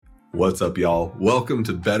What's up, y'all? Welcome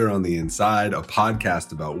to Better on the Inside, a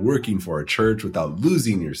podcast about working for a church without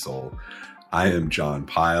losing your soul. I am John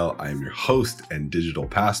Pyle. I am your host and digital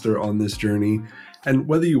pastor on this journey. And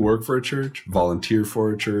whether you work for a church, volunteer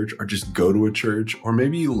for a church, or just go to a church, or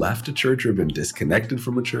maybe you left a church or have been disconnected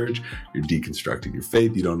from a church, you're deconstructing your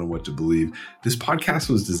faith, you don't know what to believe, this podcast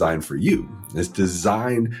was designed for you. It's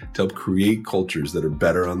designed to help create cultures that are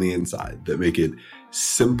better on the inside, that make it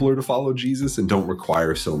simpler to follow Jesus and don't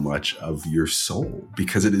require so much of your soul,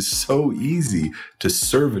 because it is so easy to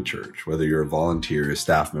serve a church, whether you're a volunteer, a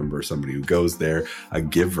staff member, somebody who goes there, a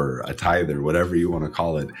giver, a tither, whatever you want to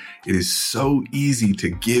call it. It is so easy to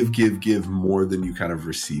give more than you kind of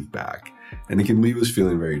receive back. And it can leave us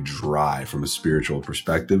feeling very dry from a spiritual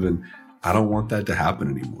perspective. And I don't want that to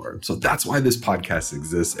happen anymore. So that's why this podcast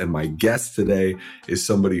exists. And my guest today is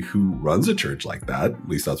somebody who runs a church like that. At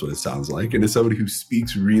least that's what it sounds like. And is somebody who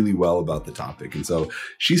speaks really well about the topic. And so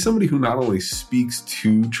she's somebody who not only speaks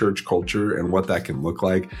to church culture and what that can look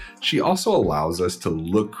like, she also allows us to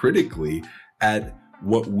look critically at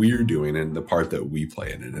what we're doing and the part that we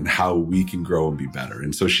play in it and how we can grow and be better.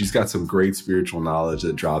 And so she's got some great spiritual knowledge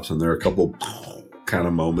that drops, and there are a couple kind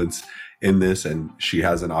of moments in this, and she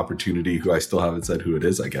has an opportunity, who I still haven't said who it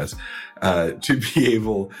is, I guess, to be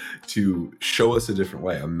able to show us a different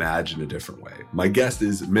way, imagine a different way. My guest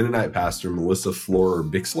is Mennonite pastor Melissa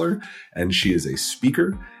Florer-Bixler, and she is a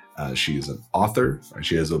speaker. She is an author.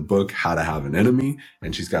 She has a book, How to Have an Enemy,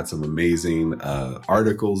 and she's got some amazing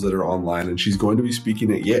articles that are online, and she's going to be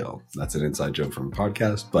speaking at Yale. That's an inside joke from a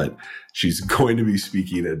podcast, but she's going to be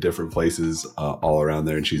speaking at different places all around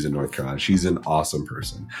there, and she's in North Carolina. She's an awesome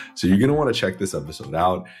person. So you're going to want to check this episode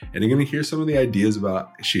out, and you're going to hear some of the ideas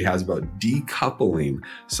she has about decoupling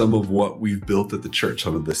some of what we've built at the church,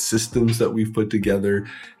 some of the systems that we've put together,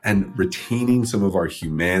 and retaining some of our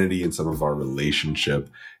humanity and some of our relationship,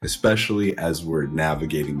 especially as we're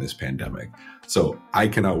navigating this pandemic. So I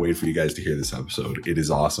cannot wait for you guys to hear this episode. It is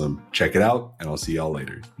awesome. Check it out, and I'll see y'all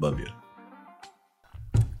later. Love you.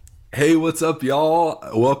 Hey, what's up, y'all?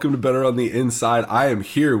 Welcome to Better on the Inside. I am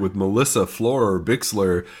here with Melissa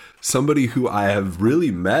Florer-Bixler, somebody who I have really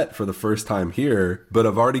met for the first time here, but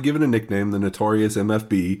I've already given a nickname, the Notorious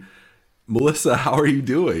MFB. Melissa, how are you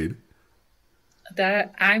doing?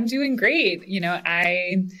 I'm doing great.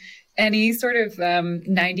 Any sort of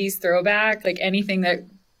 90s throwback, like anything that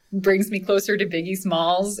brings me closer to Biggie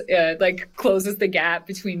Smalls, closes the gap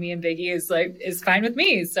between me and Biggie is fine with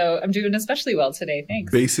me. So I'm doing especially well today.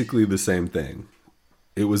 Thanks. Basically the same thing.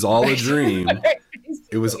 It was all a dream.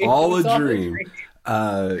 It was all a dream.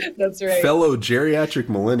 That's right. Fellow geriatric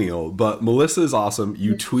millennial, but Melissa is awesome.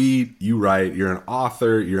 You tweet, you write, you're an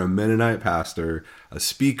author, you're a Mennonite pastor, a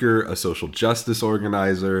speaker, a social justice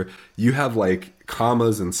organizer. You have like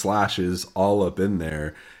commas and slashes all up in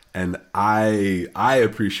there. And I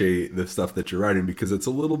appreciate the stuff that you're writing because it's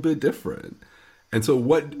a little bit different. And so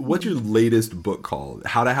what's your latest book called?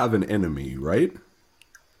 How to Have an Enemy, right?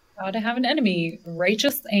 How to Have an Enemy,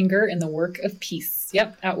 Righteous Anger in the Work of Peace.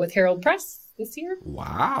 Yep, out with Herald Press this year.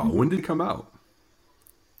 Wow. When did it come out?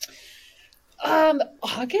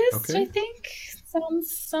 August, okay. I think.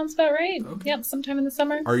 Sounds about right. Okay. Yep, sometime in the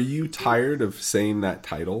summer. Are you tired of saying that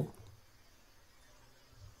title?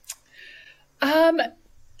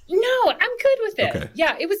 No, I'm good with it. Okay.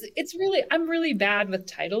 Yeah, I'm really bad with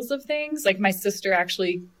titles of things. Like my sister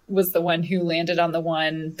actually was the one who landed on the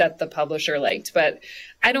one that the publisher liked, but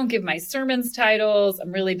I don't give my sermons titles.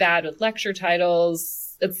 I'm really bad with lecture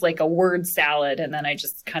titles. It's like a word salad. And then I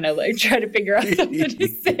just kind of like try to figure out something to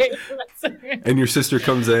say. And your sister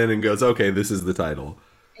comes in and goes, okay, this is the title.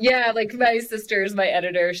 Yeah, like my sister's my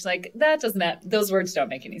editor. She's like, those words don't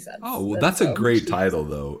make any sense. Oh, well, that's a great title,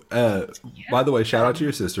 though. By the way, shout out to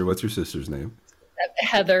your sister. What's your sister's name?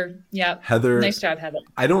 Heather. Yeah. Heather. Nice job, Heather.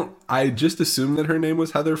 I just assumed that her name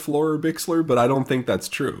was Heather Florer-Bixler, but I don't think that's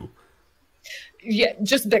true. Yeah,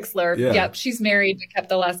 just Bixler. Yeah. Yep. She's married, but kept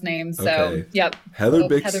the last name. So, okay. Yep. Heather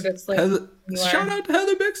Bixler. Shout out to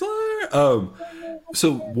Heather Bixler.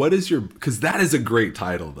 So what is because that is a great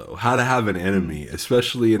title, though, How to Have an Enemy,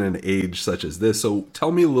 especially in an age such as this. So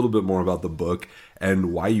tell me a little bit more about the book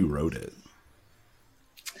and why you wrote it.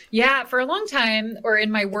 Yeah, for a long time, or in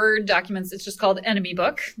my Word documents, it's just called Enemy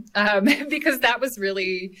Book, because that was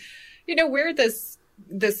really, where this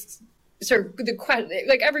sort of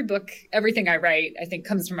like every book, everything I write, I think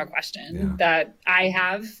comes from a question that I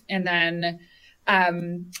have, and then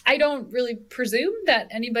I don't really presume that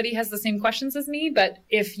anybody has the same questions as me, but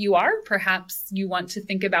if you are, perhaps you want to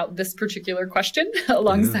think about this particular question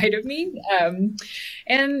alongside of me.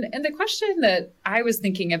 And the question that I was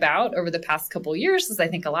thinking about over the past couple of years, as I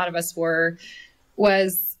think a lot of us were,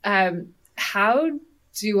 was how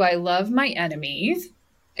do I love my enemy?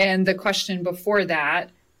 And the question before that,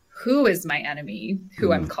 who is my enemy,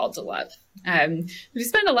 who I'm called to love? We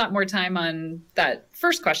spend a lot more time on that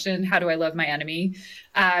first question, how do I love my enemy?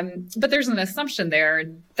 But there's an assumption there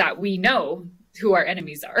that we know who our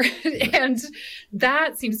enemies are. And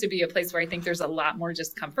that seems to be a place where I think there's a lot more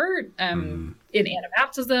discomfort in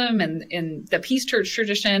Anabaptism and in the Peace Church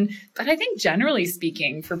tradition. But I think generally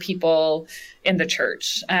speaking for people in the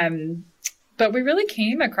church, but we really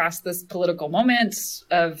came across this political moment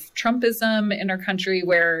of Trumpism in our country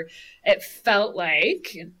where it felt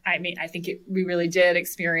like, I think we really did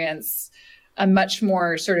experience a much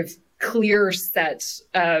more sort of clear set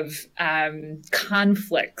of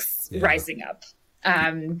conflicts rising up.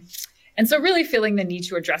 And so really feeling the need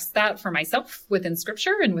to address that for myself within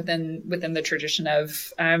Scripture and within the tradition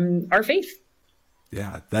of our faith.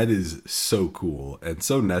 Yeah, that is so cool and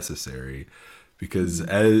so necessary. Because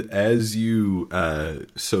as you,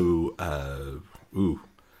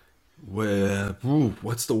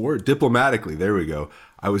 what's the word? Diplomatically, there we go.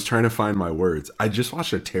 I was trying to find my words. I just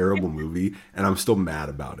watched a terrible movie and I'm still mad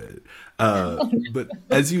about it. But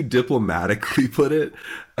as you diplomatically put it,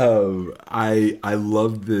 I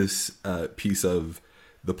love this piece of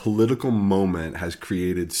the political moment has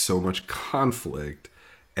created so much conflict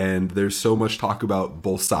and there's so much talk about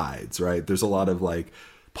both sides, right? There's a lot of like,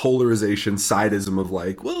 polarization, sidism of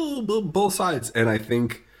like, well, both sides. And I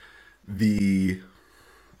think the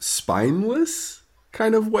spineless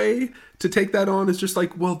kind of way to take that on is just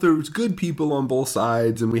like, well, there's good people on both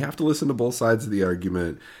sides and we have to listen to both sides of the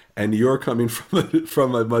argument. And you're coming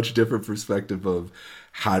from a much different perspective of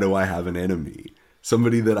how do I have an enemy?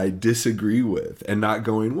 Somebody that I disagree with and not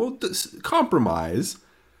going, well, compromise,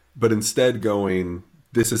 but instead going,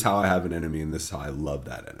 this is how I have an enemy and this is how I love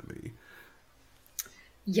that enemy.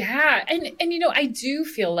 Yeah. And I do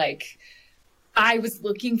feel like I was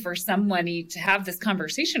looking for somebody to have this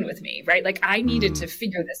conversation with me, right? Like I needed to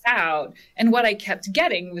figure this out. And what I kept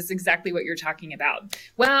getting was exactly what you're talking about.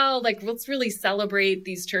 Well, like, let's really celebrate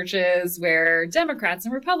these churches where Democrats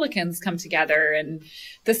and Republicans come together and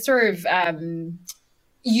this sort of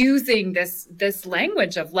using this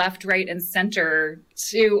language of left, right, and center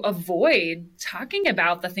to avoid talking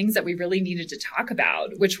about the things that we really needed to talk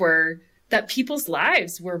about, which were that people's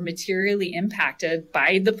lives were materially impacted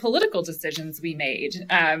by the political decisions we made,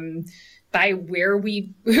 by where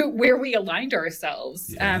we aligned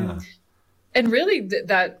ourselves. Yeah. And really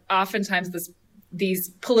that oftentimes these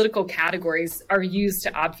political categories are used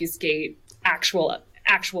to obfuscate actual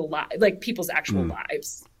like people's actual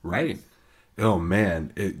lives. Right. Oh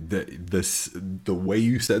man, the way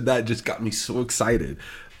you said that just got me so excited.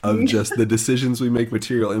 Of just the decisions we make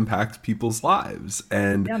material impact people's lives.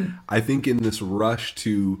 And I think in this rush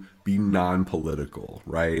to be non-political,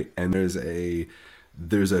 right? And there's a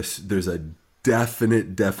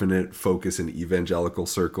definite focus in evangelical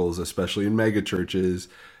circles, especially in mega churches.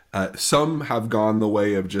 Some have gone the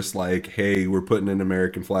way of just like, hey, we're putting an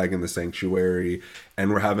American flag in the sanctuary and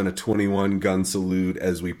we're having a 21 gun salute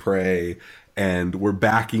as we pray. And we're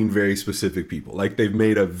backing very specific people. Like they've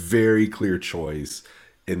made a very clear choice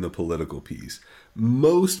in the political piece.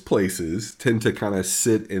 Most places tend to kind of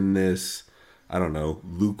sit in this, I don't know,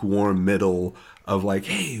 lukewarm middle of like,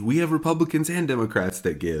 hey, we have Republicans and Democrats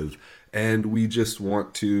that give, and we just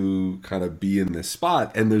want to kind of be in this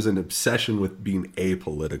spot. And there's an obsession with being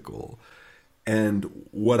apolitical. And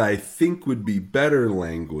what I think would be better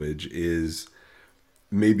language is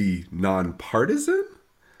maybe nonpartisan,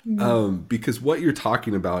 because what you're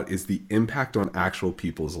talking about is the impact on actual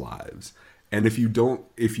people's lives. And if you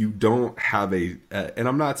don't have and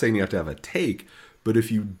I'm not saying you have to have a take, but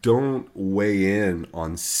if you don't weigh in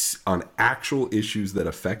on actual issues that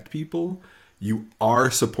affect people, you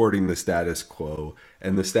are supporting the status quo,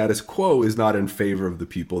 and the status quo is not in favor of the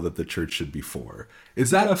people that the church should be for.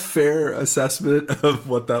 Is that a fair assessment of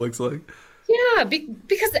what that looks like? Yeah,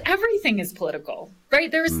 because everything is political,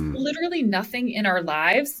 right? There's literally nothing in our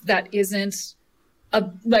lives that isn't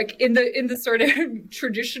like in the sort of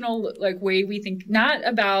traditional like way we think, not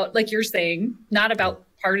about, like you're saying, not about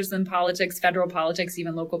partisan politics, federal politics,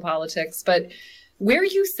 even local politics, but where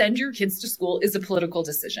you send your kids to school is a political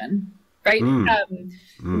decision, right?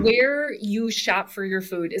 Where you shop for your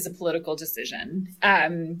food is a political decision.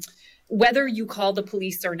 Whether you call the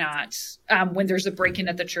police or not, when there's a break-in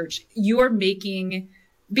at the church, you are making,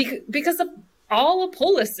 because of all a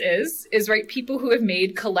polis is right, people who have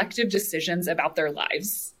made collective decisions about their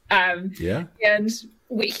lives. Yeah. And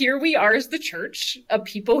here we are as the church of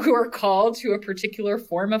people who are called to a particular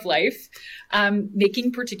form of life,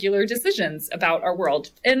 making particular decisions about our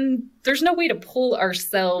world. And there's no way to pull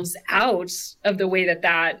ourselves out of the way that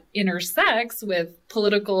that intersects with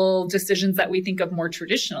political decisions that we think of more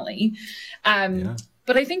traditionally.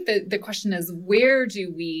 But I think that the question is, where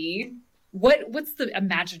do we, what's the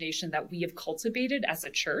imagination that we have cultivated as a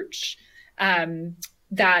church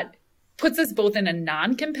that puts us both in a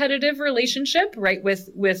non-competitive relationship, right,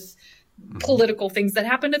 with political things that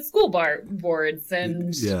happen at school boards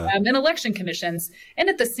and election commissions, and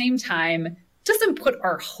at the same time doesn't put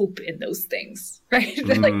our hope in those things, right?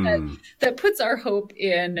 That puts our hope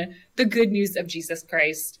in the good news of Jesus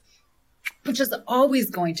Christ, which is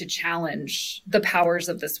always going to challenge the powers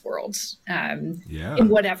of this world in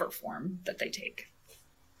whatever form that they take.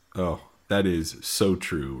 Oh, that is so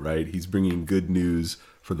true, right? He's bringing good news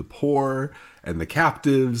for the poor and the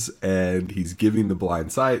captives, and he's giving the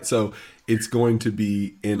blind sight. So it's going to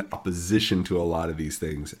be in opposition to a lot of these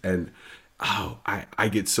things. And I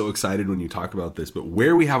get so excited when you talk about this, but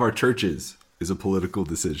where we have our churches is a political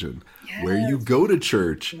decision. Yes. Where you go to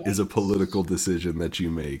church is a political decision that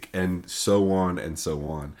you make, and so on and so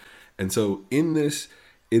on. And so in this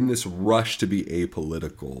rush to be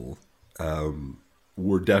apolitical,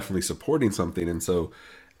 we're definitely supporting something. And so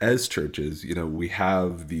as churches, we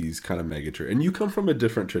have these kind of megachurch, and you come from a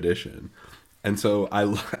different tradition. And so I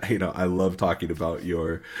love talking about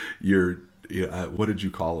your what did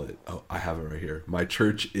you call it? Oh, I have it right here. My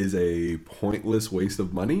church is a pointless waste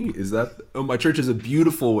of money. Is that? Oh, my church is a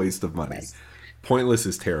beautiful waste of money. Yes. Pointless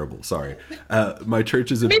is terrible. Sorry. My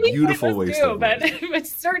church is a beautiful waste of money. But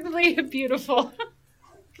it's certainly beautiful.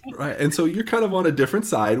 Right. And so you're kind of on a different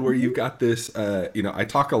side where you've got this, I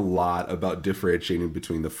talk a lot about differentiating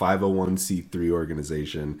between the 501c3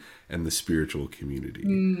 organization and the spiritual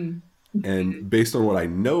community. And based on what I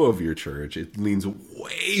know of your church, it leans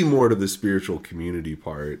way more to the spiritual community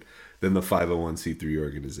part than the 501c3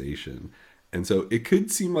 organization. And so it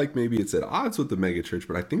could seem like maybe it's at odds with the megachurch,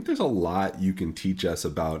 but I think there's a lot you can teach us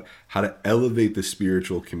about how to elevate the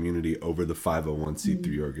spiritual community over the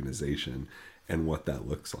 501c3 organization and what that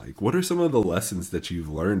looks like. What are some of the lessons that you've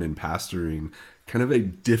learned in pastoring kind of a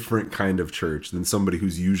different kind of church than somebody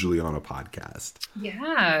who's usually on a podcast?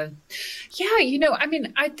 Yeah.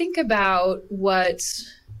 I think about what,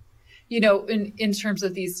 in terms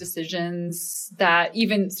of these decisions, that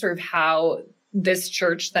even sort of how this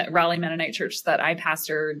church, that Raleigh Mennonite Church that I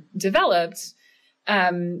pastor, developed.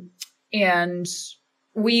 And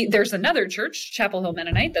there's another church, Chapel Hill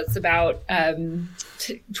Mennonite, that's about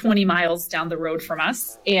 20 miles down the road from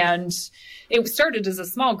us. And it started as a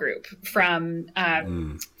small group from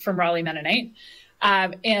Raleigh Mennonite.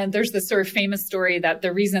 And there's this sort of famous story that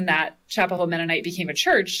the reason that Chapel Hill Mennonite became a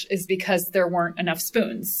church is because there weren't enough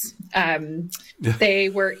spoons. They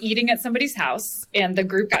were eating at somebody's house, and the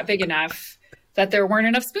group got big enough that there weren't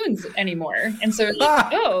enough spoons anymore. And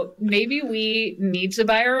so, maybe we need to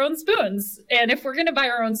buy our own spoons. And if we're going to buy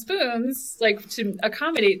our own spoons, like to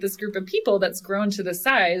accommodate this group of people that's grown to this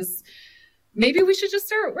size, maybe we should just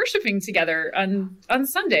start worshiping together on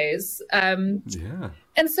Sundays. And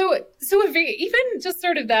so even just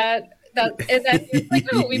sort of that it's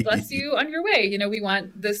like, we bless you on your way. We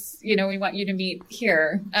want this, we want you to meet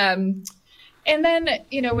here. And then,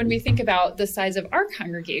 when we think about the size of our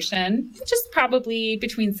congregation, just probably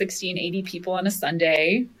between 60 and 80 people on a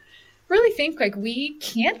Sunday, really think like we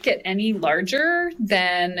can't get any larger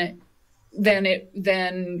than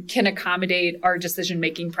can accommodate our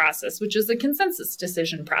decision-making process, which is a consensus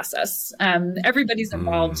decision process. Everybody's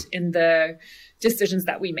involved in the decisions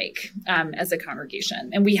that we make as a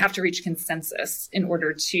congregation, and we have to reach consensus in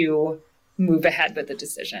order to move ahead with the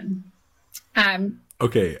decision.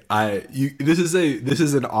 Okay, this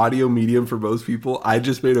is an audio medium for most people. I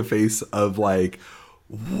just made a face of like,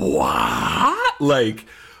 what? Like,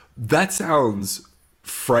 that sounds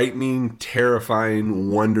frightening, terrifying,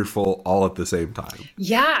 wonderful, all at the same time.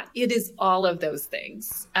 Yeah, it is all of those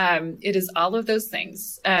things. But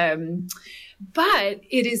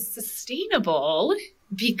it is sustainable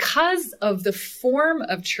because of the form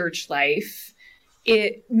of church life.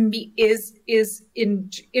 It is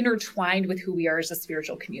intertwined with who we are as a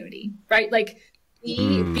spiritual community, right? Like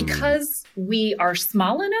because we are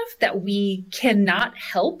small enough that we cannot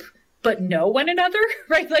help but know one another,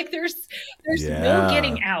 right? Like there's no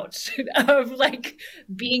getting out of like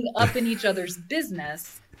being up in each other's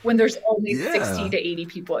business when there's only 60 to 80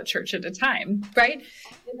 people at church at a time, right?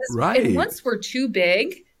 And once we're too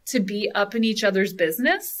big to be up in each other's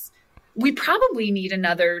business, we probably need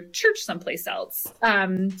another church someplace else.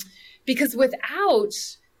 Because without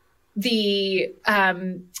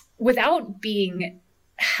without being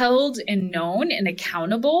held and known and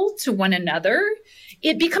accountable to one another,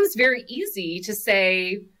 it becomes very easy to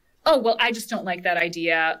say, oh, well, I just don't like that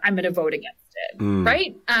idea. I'm going to vote against it.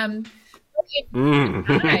 Right.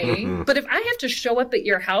 But if I have to show up at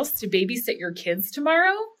your house to babysit your kids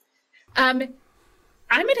tomorrow, I'm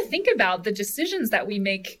going to think about the decisions that we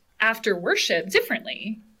make after worship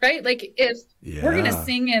differently, right? Like if we're going to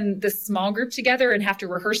sing in this small group together and have to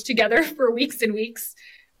rehearse together for weeks and weeks,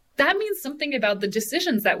 that means something about the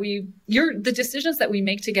decisions that we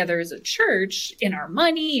make together as a church, in our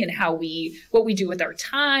money and what we do with our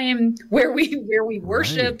time, where we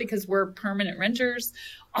worship, because we're permanent renters.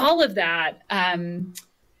 All of that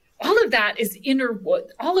is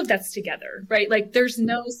all of that's together, right? Like there's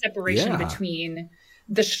no separation between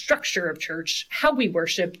the structure of church, how we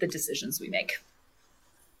worship, the decisions we make.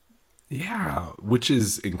 Yeah, which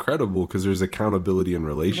is incredible because there's accountability in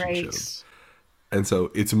relationships. Right. And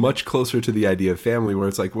so it's much closer to the idea of family where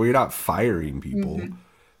it's like, well, you're not firing people.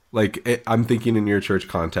 Like I'm thinking in your church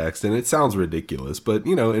context, and it sounds ridiculous, but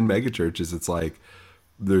in mega churches, it's like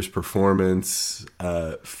there's performance,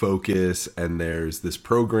 focus, and there's this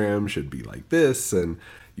program should be like this, and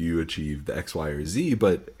you achieve the X, Y, or Z.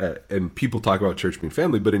 But and people talk about church being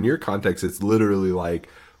family, but in your context, it's literally like,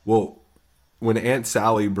 well, when Aunt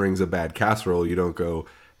Sally brings a bad casserole, you don't go,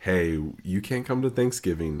 hey, you can't come to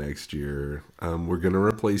Thanksgiving next year. We're going to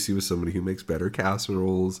replace you with somebody who makes better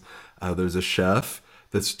casseroles. There's a chef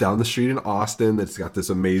that's down the street in Austin that's got this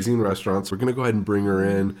amazing restaurant, so we're going to go ahead and bring her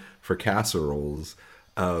in for casseroles.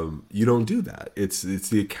 You don't do that. It's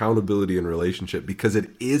the accountability and relationship, because it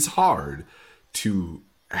is hard to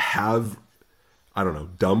have, I don't know,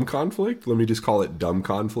 dumb conflict. Let me just call it dumb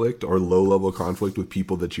conflict, or low-level conflict with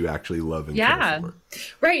people that you actually love and care for.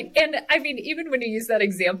 Right. And I mean, even when you use that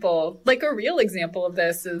example, like a real example of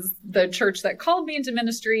this is the church that called me into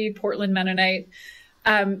ministry, Portland Mennonite.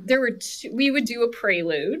 We would do a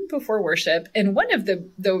prelude before worship. And one of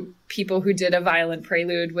the people who did a violin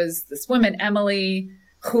prelude was this woman, Emily,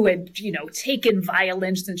 who had, taken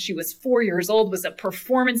violin since she was 4 years old, was a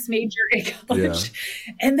performance major in college.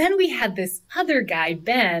 Yeah. And then we had this other guy,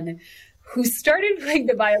 Ben, who started playing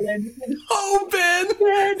the violin. Oh, Ben!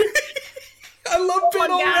 I love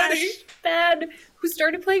Ben already. Ben, who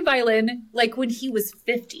started playing violin like when he was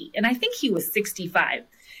 50. And I think he was 65.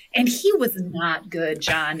 And he was not good,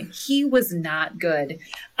 John. He was not good.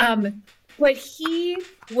 But he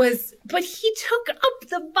took up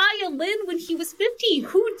the violin when he was 50.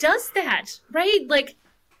 Who does that? Right? Like,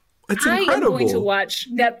 it's incredible. I am going to watch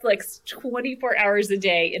Netflix 24 hours a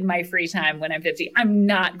day in my free time when I'm 50. I'm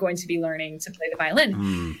not going to be learning to play the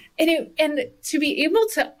violin. And to be able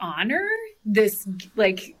to honor this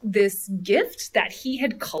gift that he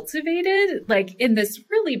had cultivated, like in this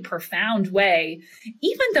really profound way,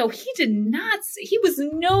 even though he was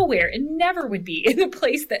nowhere and never would be in the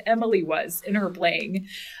place that Emily was in her playing.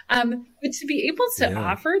 But to be able to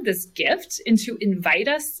offer this gift and to invite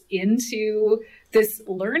us into this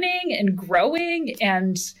learning and growing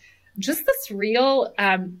and just this real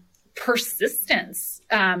persistence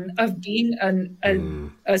of being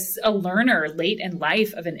a learner late in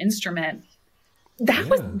life of an instrument. That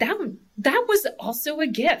was also a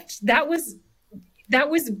gift. That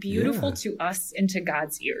was beautiful to us and to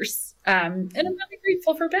God's ears. And I'm really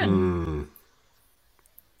grateful for Ben.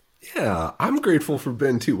 Yeah, I'm grateful for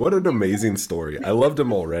Ben too. What an amazing story. I loved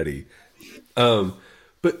him already.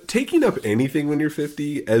 But taking up anything when you're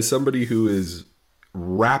 50, as somebody who is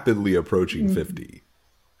rapidly approaching 50,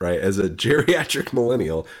 right? As a geriatric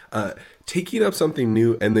millennial, taking up something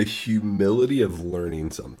new and the humility of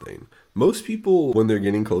learning something. Most people, when they're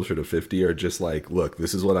getting closer to 50, are just like, look,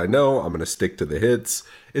 this is what I know. I'm going to stick to the hits.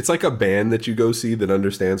 It's like a band that you go see that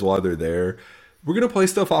understands why they're there. We're going to play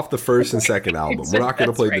stuff off the first and second album. We're not going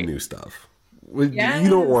to play the new stuff. You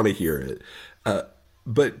don't want to hear it.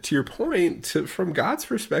 But to your point, from God's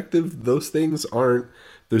perspective, those things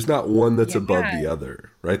there's not one that's above the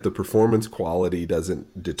other, right? The performance quality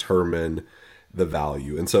doesn't determine the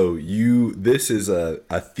value. And so this is a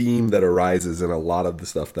theme that arises in a lot of the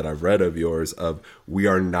stuff that I've read of yours of we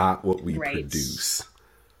are not what we produce.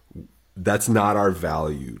 That's not our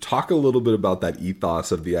value. Talk a little bit about that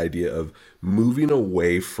ethos of the idea of moving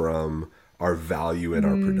away from our value in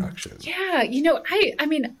our production. Yeah.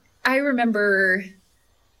 I remember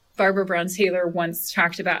Barbara Brown Taylor once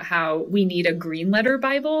talked about how we need a green letter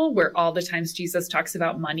Bible where all the times Jesus talks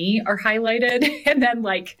about money are highlighted, and then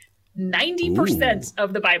like 90%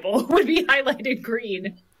 of the Bible would be highlighted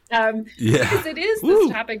green. Because it is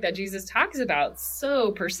this topic that Jesus talks about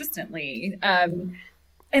so persistently.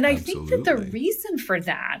 And I think that the reason for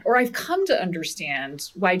that, or I've come to understand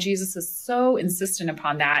why Jesus is so insistent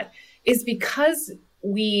upon that, is because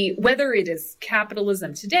whether it is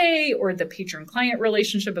capitalism today or the patron-client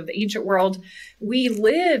relationship of the ancient world, we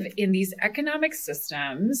live in these economic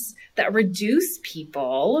systems that reduce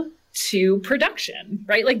people to production,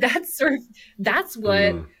 right? Like that's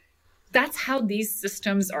how these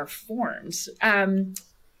systems are formed. And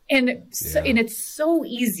it's so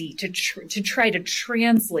easy to try to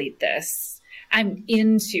translate this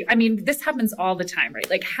this happens all the time, right?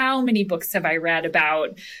 Like how many books have I read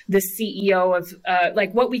about the CEO of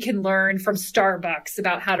like what we can learn from Starbucks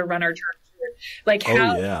about how to run our church? Like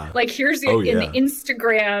how, like here's an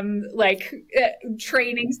Instagram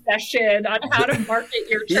training session on how to market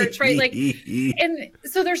your church, right? Like, and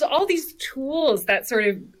so there's all these tools that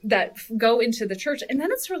that go into the church, and then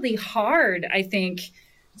it's really hard, I think,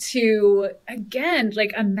 to again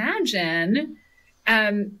like imagine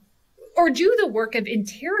or do the work of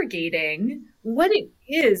interrogating what it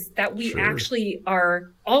is that we actually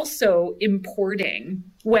are also importing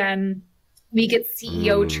when we get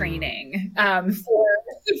CEO training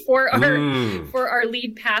for our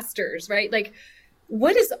lead pastors, right? Like,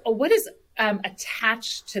 what is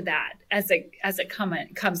attached to that as it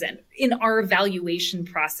comes in our evaluation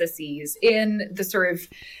processes, in the sort of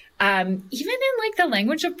even in like the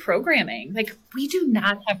language of programming. Like we do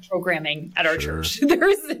not have programming at our church. There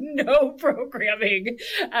is no programming.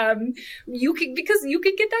 You could get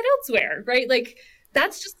that elsewhere, right? Like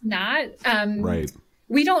that's just not right.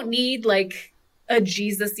 We don't need like a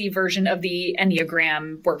Jesus-y version of the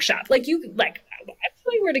Enneagram workshop. Like if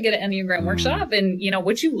we were to get an Enneagram workshop, and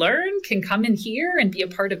what you learn can come in here and be a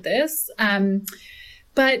part of this.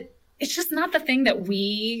 But it's just not the thing that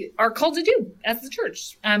we are called to do as the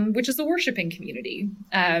church, which is a worshiping community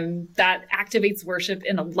that activates worship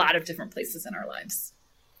in a lot of different places in our lives.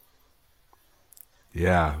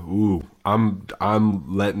 Yeah. Ooh, I'm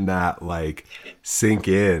letting that like sink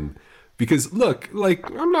in, because look, like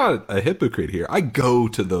I'm not a hypocrite here. I go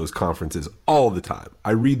to those conferences all the time.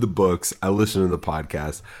 I read the books. I listen to the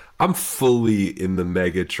podcast. I'm fully in the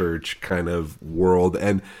mega church kind of world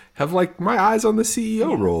and have like my eyes on the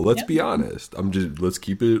CEO role. Let's be honest. Let's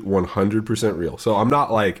keep it 100% real. So I'm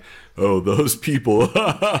not like, oh, those people,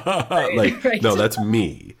 no, that's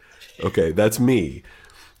me. Okay. That's me.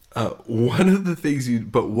 One of the things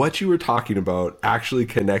but what you were talking about actually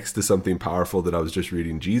connects to something powerful that I was just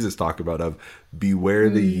reading Jesus talk about, of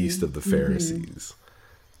beware the yeast of the Pharisees.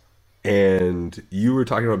 And you were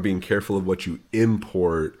talking about being careful of what you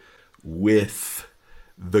import with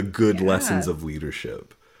the good lessons of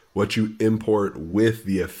leadership, what you import with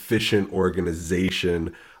the efficient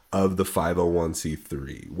organization of the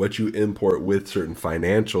 501c3, what you import with certain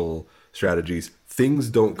financial strategies. Things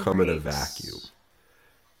don't come in a vacuum.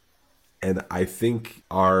 And I think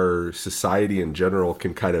our society in general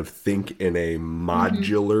can kind of think in a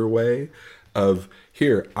modular way of,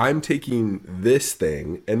 here, I'm taking this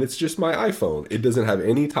thing and it's just my iPhone. It doesn't have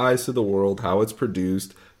any ties to the world, how it's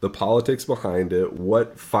produced, the politics behind it,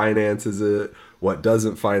 what finances it, what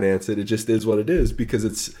doesn't finance it. It just is what it is, because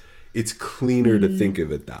it's cleaner to think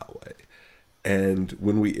of it that way. And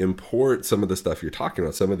when we import some of the stuff you're talking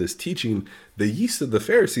about, some of this teaching, the yeast of the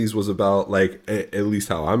Pharisees was about, like, at least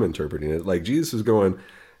how I'm interpreting it, like Jesus is going,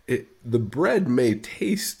 the bread may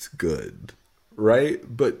taste good, right?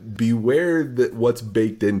 But beware that what's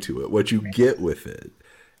baked into it, what you get with it.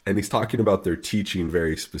 And he's talking about their teaching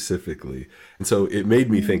very specifically. And so it made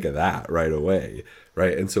me think of that right away,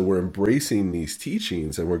 right? And so we're embracing these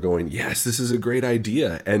teachings and we're going, yes, this is a great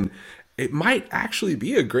idea. And it might actually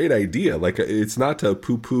be a great idea. Like, it's not to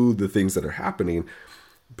poo-poo the things that are happening,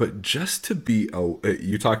 but just to be,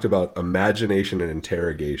 you talked about imagination and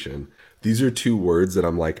interrogation. These are two words that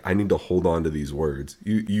I'm like, I need to hold on to these words.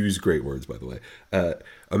 You use great words, by the way.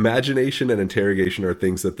 Imagination and interrogation are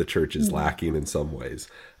things that the church is lacking in some ways.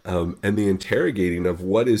 And the interrogating of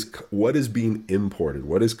what is being imported,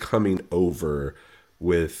 what is coming over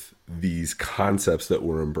with these concepts that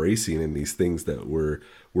we're embracing and these things that we're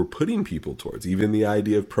putting people towards. Even the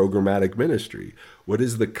idea of programmatic ministry. What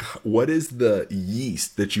is the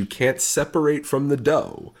yeast that you can't separate from the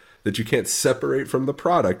dough, that you can't separate from the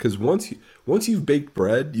product? Because once you've baked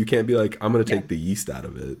bread, you can't be like, I'm going to take the yeast out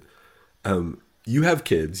of it. You have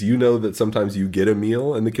kids, you know that sometimes you get a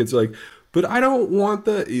meal and the kids are like, but I don't want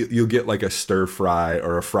you'll get like a stir fry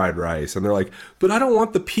or a fried rice. And they're like, but I don't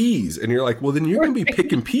want the peas. And you're like, well, then you're going to be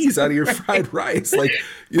picking peas out of your fried rice. Like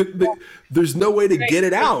there's no way to get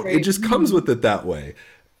it out. It just comes with it that way.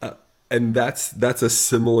 And that's a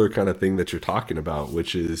similar kind of thing that you're talking about,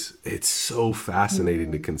 which is, it's so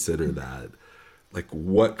fascinating to consider that like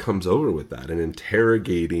what comes over with that, and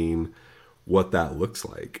interrogating what that looks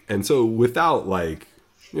like. And so without like,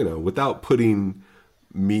 without putting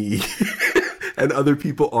me and other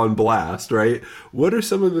people on blast, right? What are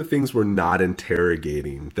some of the things we're not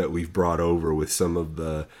interrogating that we've brought over with some of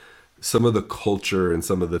the culture and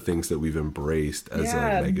some of the things that we've embraced as a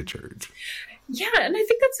megachurch? Yeah, and I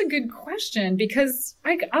think that's a good question, because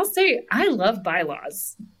I'll say I love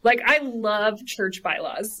bylaws. Like, I love church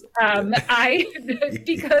bylaws.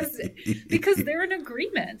 Because they're an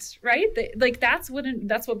agreement, right? That's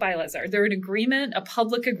what bylaws are. They're an agreement, a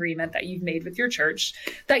public agreement that you've made with your church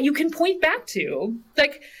that you can point back to.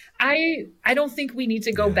 Like, I don't think we need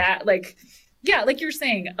to go back. Like you're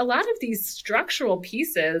saying, a lot of these structural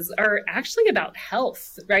pieces are actually about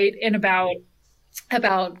health, right? And about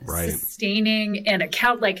sustaining and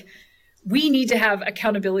like, we need to have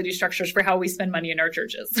accountability structures for how we spend money in our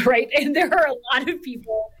churches, right? And there are a lot of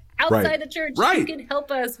people outside the church who can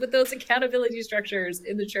help us with those accountability structures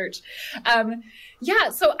in the church.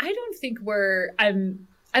 So I don't think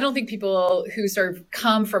I don't think people who sort of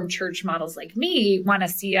come from church models like me want to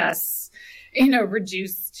see us,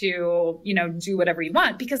 reduced to, do whatever you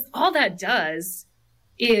want, because all that does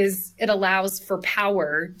is it allows for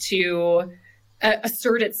power to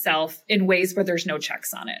assert itself in ways where there's no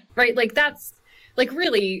checks on it, right? Like, that's like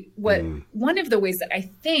really what one of the ways that I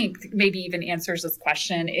think maybe even answers this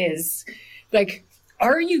question is, like,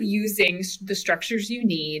 are you using the structures you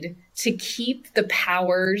need to keep the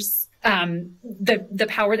powers, the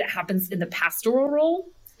power that happens in the pastoral role,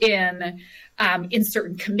 in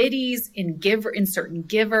certain committees, in certain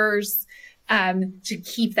givers, to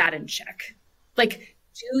keep that in check? Like,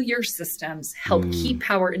 do your systems help keep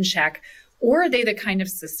power in check? Or are they the kind of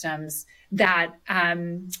systems that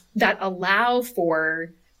allow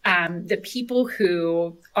for the people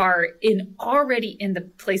who are already in the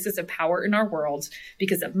places of power in our world,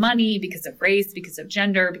 because of money, because of race, because of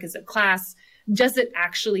gender, because of class? Does it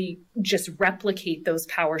actually just replicate those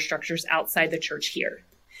power structures outside the church here?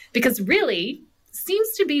 Because really,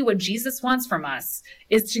 seems to be what Jesus wants from us,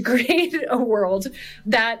 is to create a world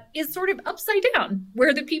that is sort of upside down,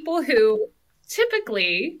 where the people who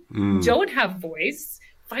typically don't have voice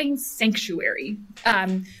find sanctuary,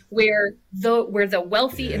 where the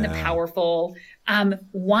wealthy and the powerful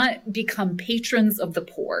become patrons of the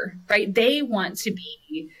poor, right? They want to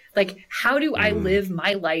be like, how do I live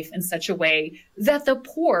my life in such a way that the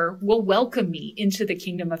poor will welcome me into the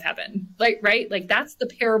kingdom of heaven? Like, right? Like, that's the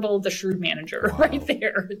parable of the shrewd manager right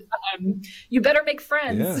there. You better make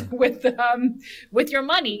friends with your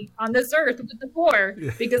money on this earth with the poor,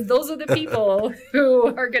 because those are the people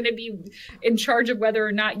who are going to be in charge of whether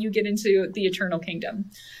or not you get into the eternal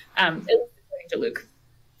kingdom. According to Luke.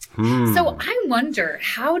 So I wonder,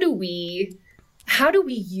 how do we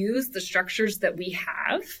use the structures that we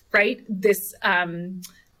have, right? This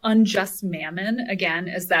unjust mammon, again,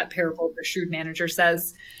 as that parable of the shrewd manager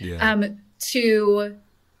says, to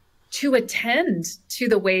attend to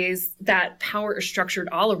the ways that power is structured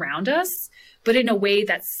all around us, but in a way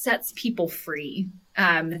that sets people free.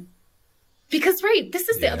 Because, right, this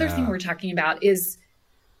is the other thing we're talking about, is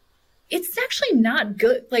it's actually not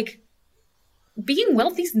good. Like, being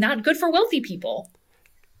wealthy is not good for wealthy people.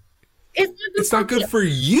 It's not good for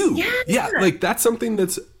you. Yeah, like, that's something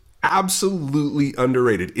that's absolutely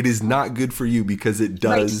underrated. It is not good for you because it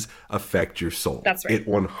does affect your soul. That's right. It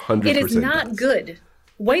 100% It is not does. good.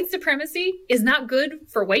 White supremacy is not good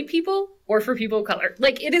for white people or for people of color.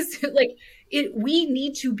 Like, it is like we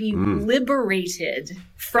need to be liberated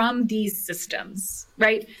from these systems,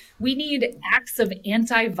 right? We need acts of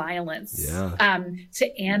anti-violence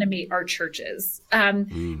to animate our churches.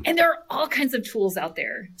 And there are all kinds of tools out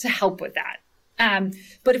there to help with that.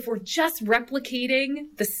 But if we're just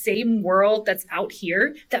replicating the same world that's out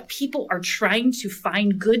here, that people are trying to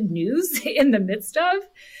find good news in the midst of,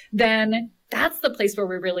 then that's the place where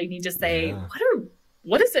we really need to say,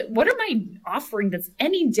 what am I offering that's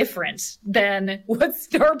any different than what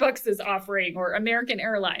Starbucks is offering or American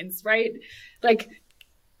Airlines, right? Like,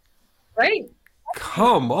 right?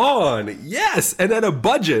 Come on. Yes. And at a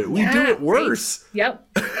budget, we do it worse. Right.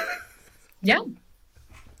 Yep. Yeah.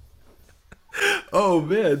 Oh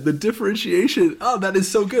man, the differentiation. Oh, that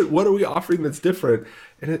is so good. What are we offering that's different?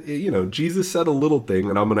 And Jesus said a little thing,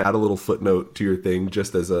 and I'm going to add a little footnote to your thing,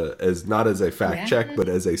 just as not as a fact check, but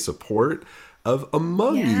as a support of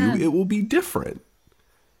among you, it will be different.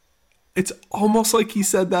 It's almost like he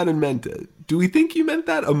said that and meant it. Do we think he meant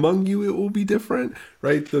that? Among you, it will be different,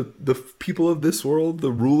 right? The people of this world,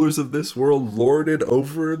 the rulers of this world, lorded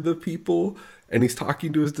over the people. And he's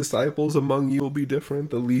talking to his disciples, among you will be different.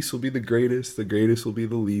 The least will be the greatest will be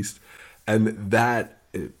the least. And that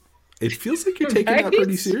it feels like you're taking that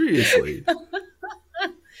pretty seriously.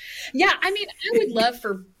 Yeah, I mean, I would love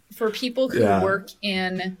for people who work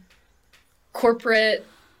in corporate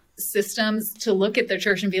systems to look at their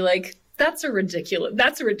church and be like, that's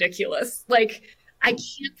ridiculous. Like, I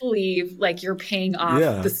can't believe like you're paying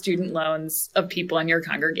off the student loans of people in your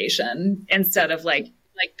congregation instead of like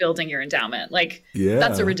building your endowment. Like,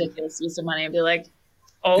 that's a ridiculous use of money. And be like,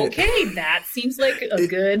 okay, that seems like a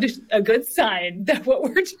good sign that what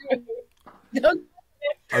we're doing.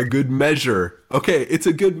 A good measure. Okay, it's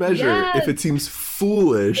a good measure. Yes. If it seems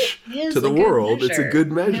foolish to the world, it's a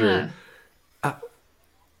good measure.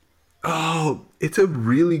 Yeah. It's a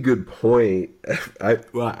really good point.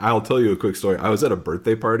 I'll tell you a quick story. I was at a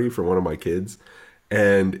birthday party for one of my kids,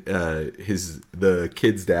 and the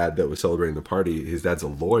kid's dad that was celebrating the party, his dad's a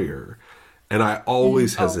lawyer, and I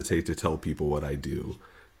always hesitate to tell people what I do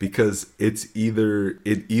because it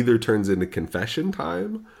either turns into confession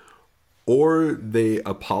time, or they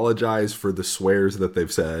apologize for the swears that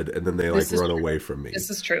they've said, and then they run away from me. This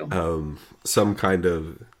is true. Some kind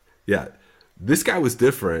of This guy was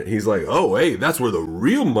different. He's like, oh, hey, that's where the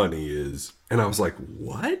real money is. And I was like,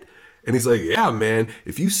 what? And he's like, yeah, man,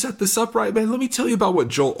 if you set this up right, man, let me tell you about what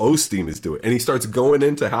Joel Osteen is doing. And he starts going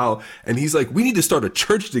into how, and he's like, we need to start a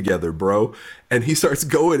church together, bro. And he starts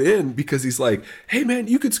going in because he's like, hey, man,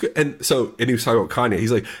 you could, and he was talking about Kanye.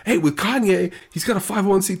 He's like, hey, with Kanye, he's got a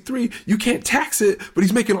 501c3. You can't tax it, but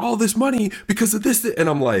he's making all this money because of this. And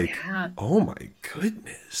I'm like, oh my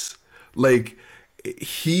goodness. Like,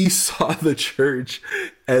 he saw the church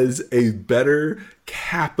as a better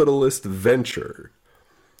capitalist venture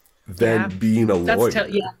than being a lawyer.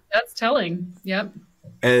 That's telling. Yep.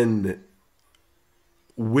 And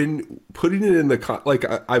when putting it in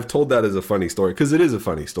the I've told that as a funny story because it is a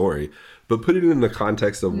funny story, but putting it in the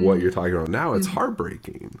context of what you're talking about now, it's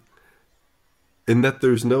heartbreaking. And that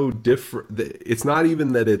there's no different. It's not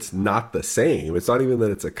even that it's not the same. It's not even that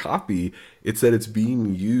it's a copy. It's that it's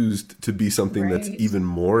being used to be something that's even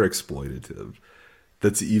more exploitative.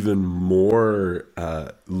 That's even more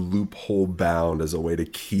loophole bound as a way to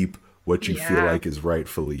keep what you feel like is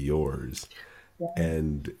rightfully yours. Yeah.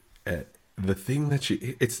 And the thing that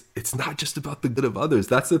it's not just about the good of others.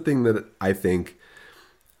 That's the thing that I think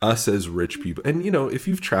us as rich people, and if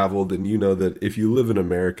you've traveled and you know that if you live in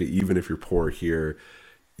America, even if you're poor here,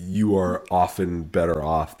 you are often better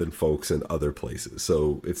off than folks in other places.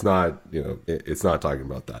 So it's not, it's not talking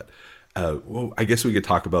about that. Well, I guess we could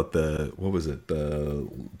talk about the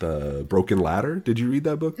Broken Ladder. Did you read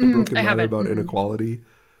that book? The Broken Ladder about inequality?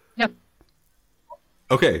 Yep.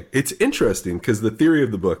 Okay. It's interesting because the theory of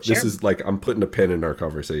the book, this is like, I'm putting a pin in our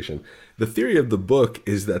conversation. The theory of the book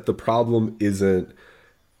is that the problem isn't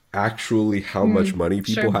actually how much money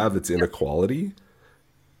people have, it's inequality.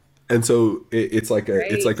 And so it's like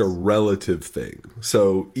a relative thing.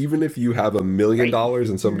 So even if you have $1 million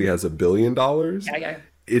and somebody has $1 billion,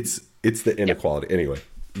 it's the inequality. Anyway,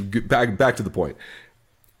 back to the point.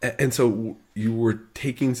 And so you were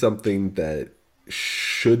taking something that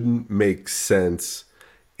shouldn't make sense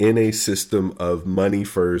in a system of money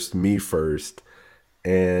first, me first,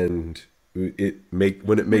 and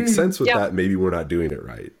when it makes sense with that, maybe we're not doing it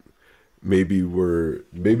right. Maybe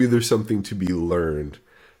there's something to be learned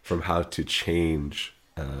from how to change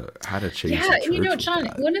the church. John,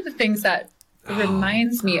 one of the things that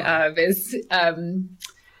reminds me of is I'm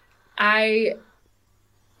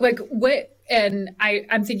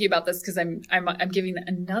thinking about this because I'm giving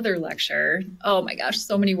another lecture. Oh my gosh,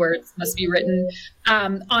 so many words must be written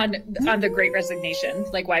on the Great Resignation,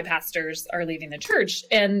 like why pastors are leaving the church.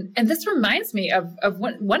 And this reminds me of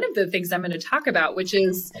one of the things I'm going to talk about, which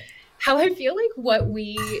is how I feel like what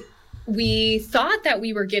we thought that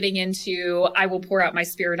we were getting into, I will pour out my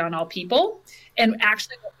spirit on all people. And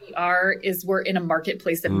actually what we are is we're in a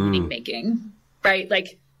marketplace of meaning making, right?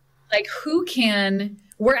 Like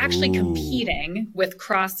we're actually competing with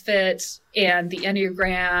CrossFit and the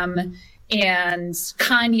Enneagram and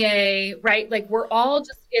Kanye, right? Like we're all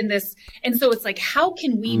just in this. And so it's like, how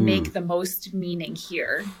can we make the most meaning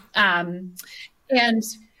here? And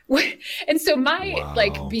so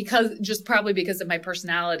probably because of my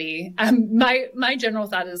personality, my general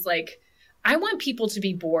thought is like, I want people to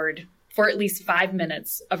be bored for at least 5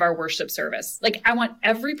 minutes of our worship service. Like I want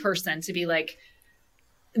every person to be like,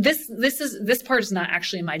 this part is not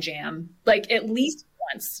actually my jam. Like at least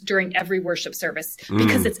once during every worship service,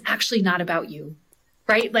 because it's actually not about you,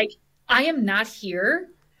 right? Like I am not here.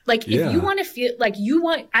 Like if you want to feel like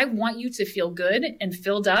I want you to feel good and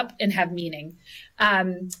filled up and have meaning.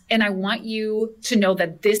 And I want you to know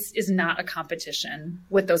that this is not a competition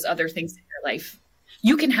with those other things in your life.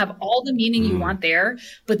 You can have all the meaning you want there,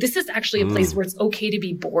 but this is actually a place where it's okay to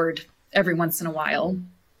be bored every once in a while,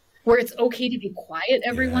 where it's okay to be quiet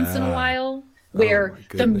every once in a while, where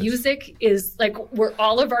the music is like, where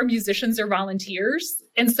all of our musicians are volunteers.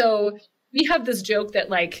 And so we have this joke that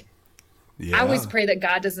like, I always pray that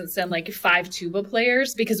God doesn't send like 5 tuba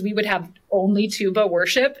players, because we would have only tuba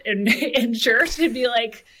worship in church. It'd be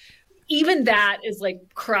like, even that is like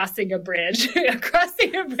crossing a bridge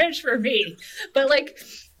for me. But like,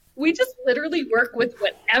 we just literally work with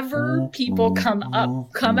whatever people come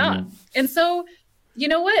up. And so, you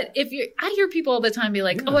know what? I hear people all the time be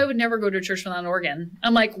like, oh, I would never go to church without an organ.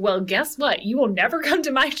 I'm like, well, guess what? You will never come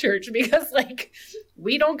to my church, because like,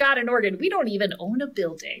 we don't got an organ. We don't even own a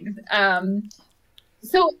building.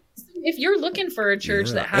 So if you're looking for a church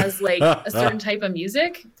that has like a certain type of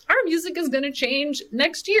music, our music is going to change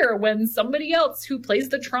next year when somebody else who plays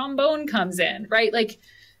the trombone comes in, right? Like,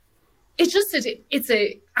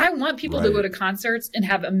 I want people to go to concerts and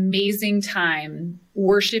have amazing time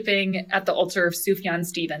worshiping at the altar of Sufjan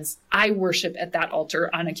Stevens. I worship at that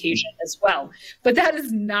altar on occasion as well, but that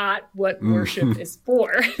is not what worship is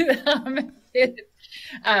for.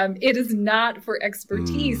 It is not for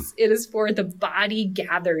expertise. It is for the body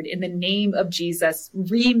gathered in the name of Jesus,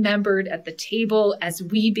 remembered at the table as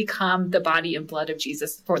we become the body and blood of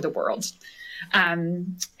Jesus for the world.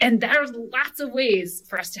 And there are lots of ways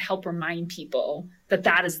for us to help remind people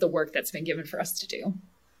that is the work that's been given for us to do.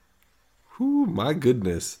 Ooh, my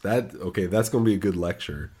goodness. That's going to be a good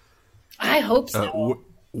lecture. I hope so.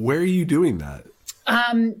 Where are you doing that?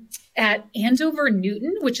 At Andover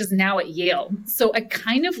Newton, which is now at Yale. So it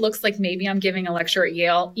kind of looks like maybe I'm giving a lecture at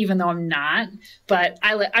Yale, even though I'm not. But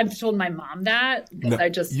I've told my mom that. No,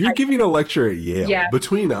 you're giving a lecture at Yale. Yeah.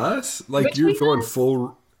 Between us? Like you're going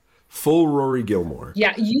full Rory Gilmore.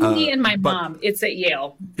 Yeah, me and my mom. It's at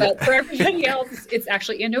Yale. But for everybody else, it's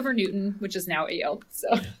actually Andover Newton, which is now at Yale.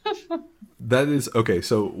 So that is okay.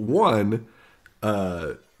 So one,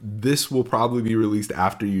 this will probably be released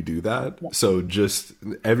after you do that. Yeah. So just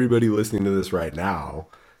everybody listening to this right now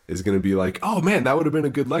is going to be like, oh man, that would have been a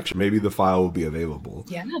good lecture. Maybe the file will be available.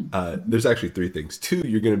 Yeah. There's actually 3 things. 2,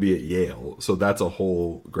 you're going to be at Yale. So that's a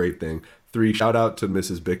whole great thing. 3, shout out to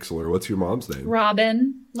Mrs. Bixler. What's your mom's name?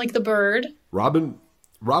 Robin, like the bird. Robin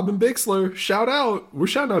Bixler, shout out. We're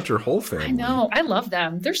shouting out your whole family. I know. I love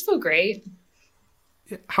them. They're so great.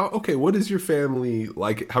 What is your family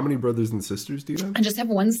like? How many brothers and sisters do you have? I just have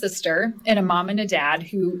one sister and a mom and a dad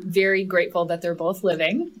who very grateful that they're both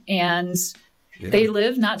living. And they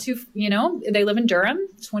live they live in Durham,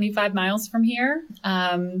 25 miles from here.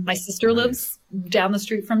 My sister lives down the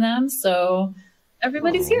street from them. So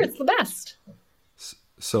everybody's here. It's the best.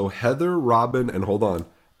 So Heather, Robin, and hold on.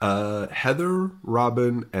 Heather,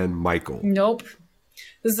 Robin, and Michael. Nope.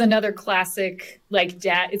 This is another classic,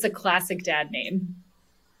 dad. It's a classic dad name.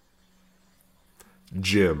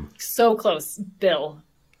 Jim. So close. Bill.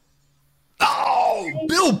 Oh,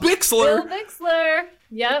 Bill Bixler. Bill Bixler.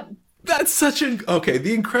 Yep. That's such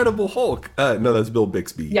the Incredible Hulk. No, that's Bill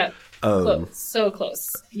Bixby. Yep. Close. So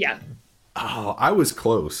close. Yeah. Oh, I was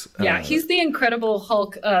close. Yeah, he's the Incredible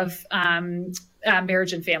Hulk of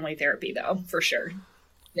marriage and family therapy, though, for sure.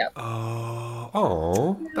 Yep.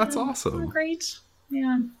 That's awesome. Great.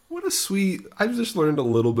 Yeah. What a sweet. I've just learned a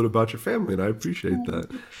little bit about your family, and I appreciate that.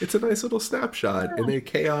 It's a nice little snapshot in a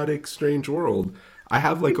chaotic, strange world. I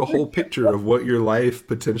have a whole picture of what your life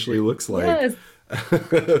potentially looks like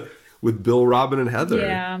with Bill, Robin, and Heather.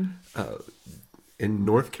 Yeah. In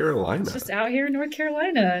North Carolina. Just out here in North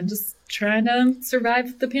Carolina, just trying to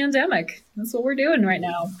survive the pandemic. That's what we're doing right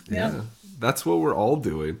now. Yeah. That's what we're all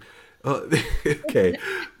doing. Okay.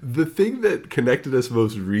 The thing that connected us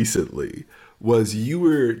most recently was you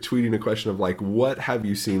were tweeting a question of what have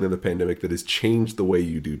you seen in the pandemic that has changed the way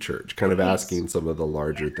you do church? Kind of asking some of the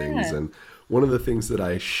larger things. And one of the things that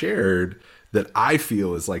I shared that I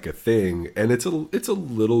feel is a thing, and it's a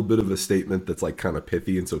little bit of a statement that's kind of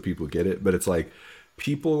pithy, and so people get it, but it's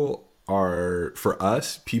people are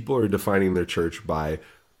defining their church by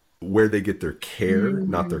where they get their care,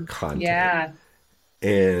 not their content. Yeah.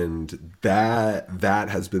 And that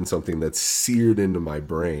has been something that's seared into my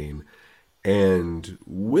brain. And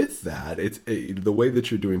with that, the way that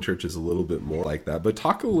you're doing church is a little bit more like that. But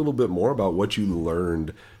talk a little bit more about what you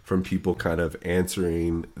learned from people kind of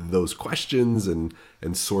answering those questions and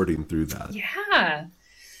sorting through that. Yeah.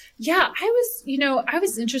 I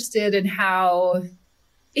was interested in how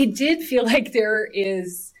it did feel like there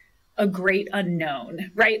is a great unknown,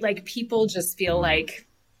 right? People just feel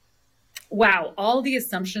wow, all the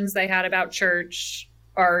assumptions they had about church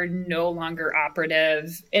are no longer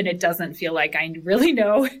operative, and it doesn't feel like I really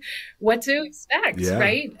know what to expect, Yeah.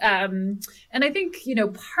 right? And I think,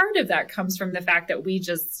 part of that comes from the fact that we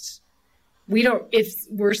don't,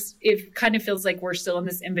 it kind of feels like we're still in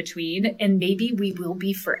this in between, and maybe we will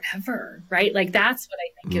be forever, right? Like that's what I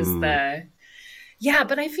think is yeah.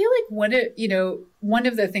 But I feel like one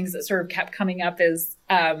of the things that sort of kept coming up is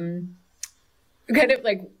kind of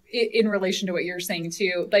like in relation to what you're saying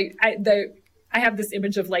too, like I have this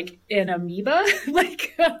image of like an amoeba,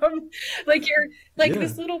 like you're like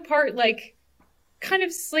this little part, like kind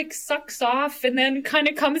of like sucks off and then kind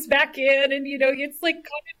of comes back in, and it's like kind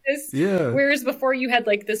of this. Yeah. Whereas before you had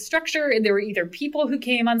like this structure, and there were either people who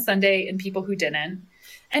came on Sunday and people who didn't,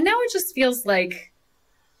 and now it just feels like,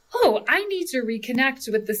 oh, I need to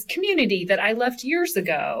reconnect with this community that I left years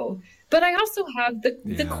ago. But I also have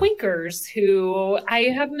the Quakers who I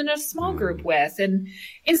have been in a small group with. And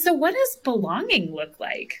so what does belonging look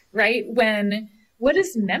like, right? What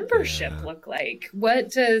does membership look like? What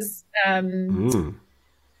does,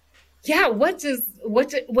 what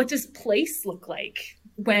does place look like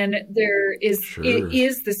when there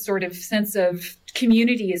is this sort of sense of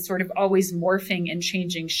community is sort of always morphing and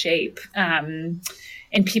changing shape. And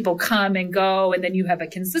people come and go, and then you have a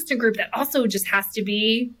consistent group that also just has to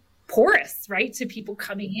be porous, right? To people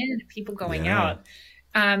coming in and people going out.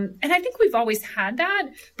 And I think we've always had that,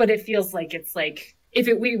 but it feels like it's like,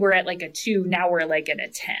 we were at like a 2, now we're like at a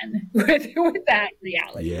 10 with that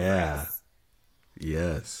reality. Yeah.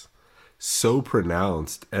 Yes. So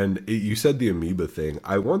pronounced. And you said the amoeba thing.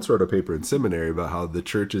 I once wrote a paper in seminary about how the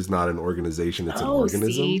church is not an organization, it's an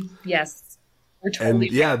organism. See? Yes. We're totally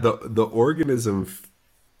the organism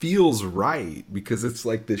feels right, because it's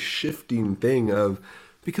like this shifting thing of,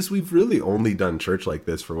 because we've really only done church like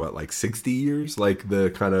this for what, like 60 years, like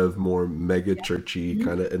the kind of more mega churchy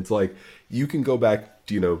kind of, it's like you can go back,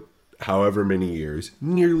 however many years,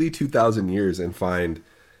 nearly 2,000 years, and find,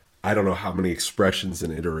 I don't know how many expressions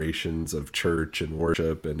and iterations of church and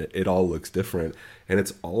worship, and it all looks different, and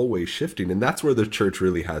it's always shifting. And that's where the church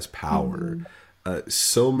really has power.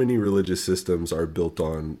 So many religious systems are built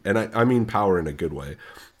on, and I mean power in a good way,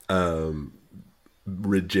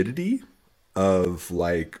 rigidity of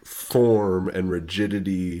like form, and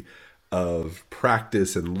rigidity of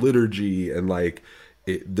practice and liturgy, and like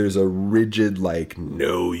there's a rigid like,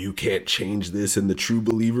 no, you can't change this, and the true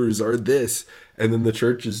believers are this, and then the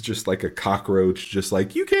church is just like a cockroach, just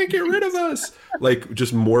like, you can't get rid of us, like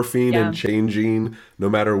just morphing and changing no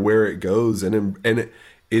matter where it goes, and it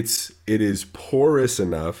is porous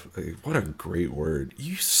enough. What a great word!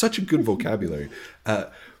 Such a good vocabulary.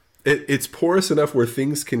 It's porous enough where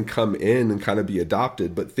things can come in and kind of be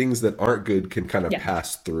adopted, but things that aren't good can kind of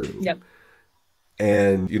pass through. Yep.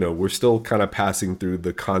 And, we're still kind of passing through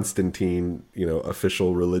the Constantine,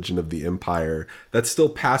 official religion of the empire. That's still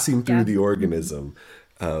passing through the organism.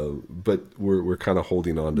 But we're kind of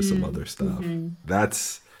holding on to some other stuff.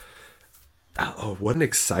 That's, what an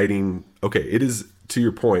exciting, it is, to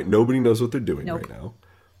your point, nobody knows what they're doing right now.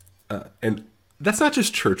 And that's not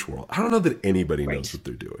just church world. I don't know that anybody knows what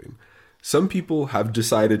they're doing. Some people have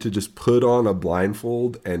decided to just put on a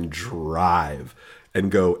blindfold and drive and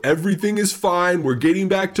go, everything is fine, we're getting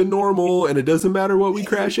back to normal, and it doesn't matter what we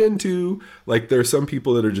crash into. Like, there are some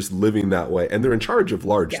people that are just living that way, and they're in charge of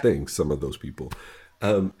large things, some of those people.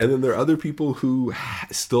 And then there are other people who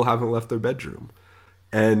still haven't left their bedroom,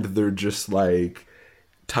 and they're just like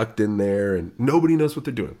tucked in there, and nobody knows what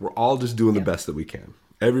they're doing. We're all just doing the best that we can.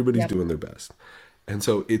 Everybody's doing their best. And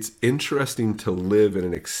so it's interesting to live in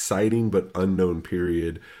an exciting but unknown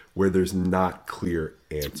period where there's not clear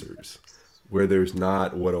answers, where there's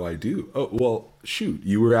not, what do I do? Oh, well, shoot,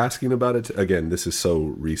 you were asking about it. Again, this is so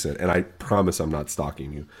recent, and I promise I'm not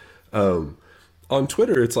stalking you. On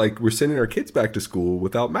Twitter, it's like we're sending our kids back to school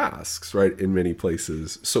without masks, right, in many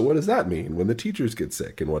places. So what does that mean when the teachers get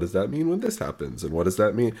sick? And what does that mean when this happens? And what does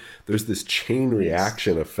that mean? There's this chain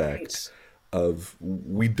reaction effect of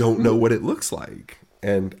we don't know what it looks like.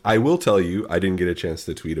 And I will tell you, I didn't get a chance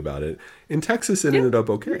to tweet about it. In Texas, it ended up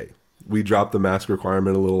okay. We dropped the mask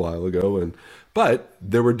requirement a little while ago, but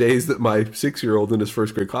there were days that my 6-year-old in his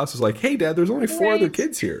first grade class was like, hey, Dad, there's only 4 other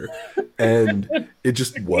kids here. And it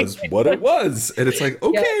just was what it was. And it's like,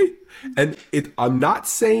 okay. And I'm not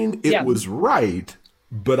saying it was right,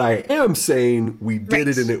 but I am saying we did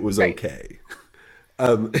it and it was okay.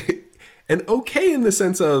 And okay in the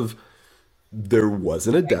sense of, there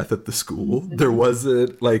wasn't a death at the school. There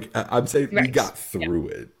wasn't, like, I'm saying we got through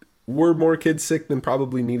it. Were more kids sick than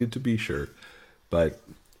probably needed to be, sure. But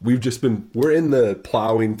we're in the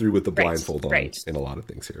plowing through with the blindfold on in a lot of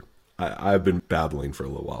things here. I've been babbling for a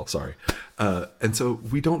little while, sorry. And so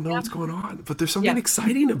we don't know what's going on, but there's something Yeah.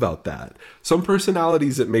 exciting about that. Some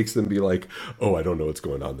personalities, it makes them be like, oh, I don't know what's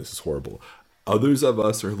going on, this is horrible. Others of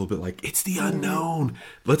us are a little bit like, it's the unknown.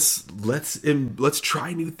 Let's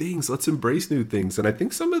try new things. Let's embrace new things. And I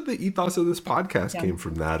think some of the ethos of this podcast came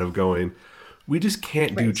from that, of going, we just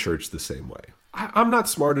can't do church the same way. I'm not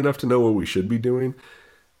smart enough to know what we should be doing.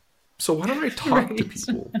 So why don't I talk to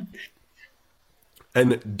people?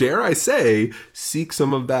 And dare I say, seek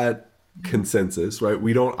some of that consensus, right?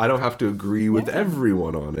 I don't have to agree with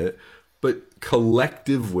everyone on it, but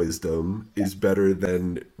collective wisdom is better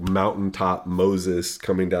than mountaintop Moses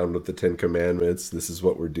coming down with the 10 Commandments. This is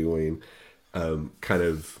what we're doing. Kind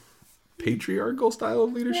of patriarchal style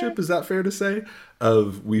of leadership. Is that fair to say?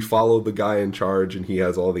 Of we follow the guy in charge and he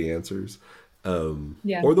has all the answers.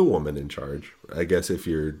 Or the woman in charge. I guess if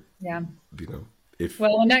you're, if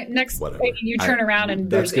next you turn around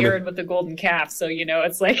and there's Aaron with the golden calf. So,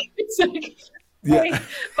 it's like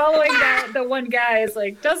following the one guy is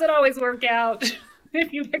like, doesn't always work out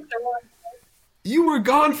if you pick the wrong. You were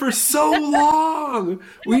gone for so long.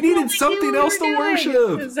 We needed something else to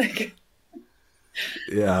worship.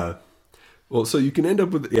 Yeah. Well, so you can end up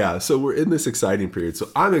with, so we're in this exciting period. So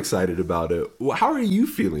I'm excited about it. Well, how are you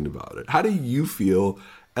feeling about it? How do you feel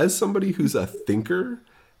as somebody who's a thinker,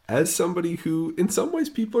 as somebody who in some ways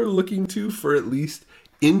people are looking to for at least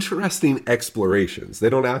interesting explorations? They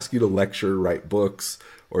don't ask you to lecture, write books,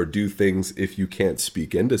 or do things if you can't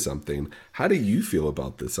speak into something. How do you feel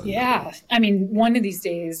about this? Yeah. I mean, one of these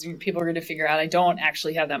days, people are going to figure out I don't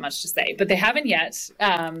actually have that much to say, but they haven't yet.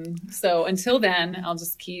 So until then, I'll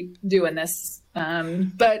just keep doing this.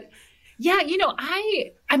 But yeah,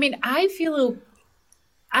 I feel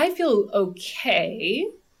okay.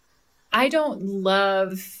 I don't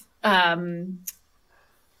love,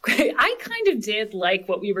 I kind of did like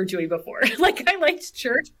what we were doing before. Like I liked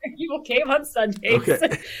church and people came on Sundays.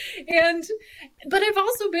 Okay. But I've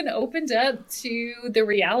also been opened up to the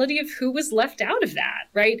reality of who was left out of that.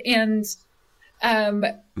 Right. And,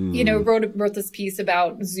 wrote this piece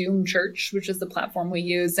about Zoom Church, which is the platform we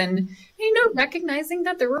use. And, recognizing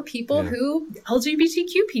that there were people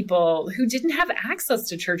LGBTQ people who didn't have access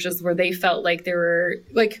to churches where they felt like they were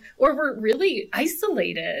or were really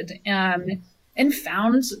isolated. And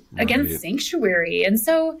found, again, sanctuary. And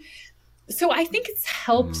so I think it's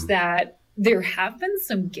helped that there have been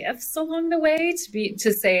some gifts along the way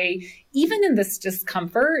to say, even in this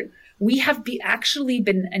discomfort, we have actually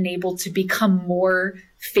been enabled to become more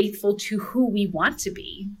faithful to who we want to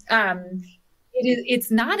be. It's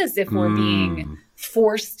not as if we're being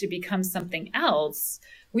forced to become something else.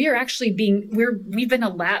 We are actually we've been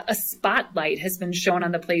a spotlight has been shown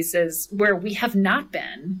on the places where we have not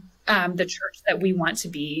been. The church that we want to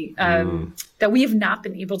be, that we have not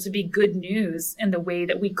been able to be good news in the way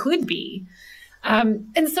that we could be.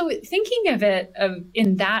 And so thinking of it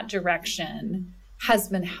in that direction has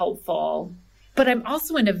been helpful, but I'm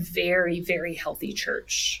also in a very, very healthy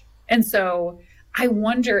church. And so I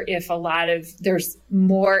wonder if there's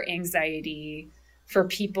more anxiety for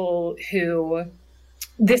people who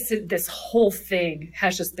this whole thing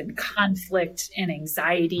has just been conflict and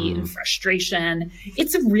anxiety and frustration.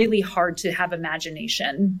 It's really hard to have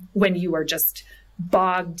imagination when you are just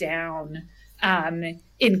bogged down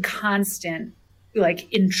in constant,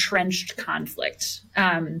 entrenched conflict.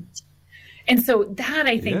 And so that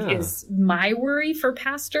I think is my worry for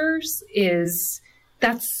pastors is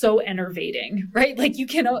that's so enervating, right? Like you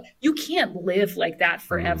can't live like that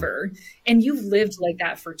forever. And you've lived like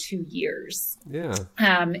that for 2 years. Yeah.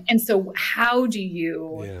 And so how do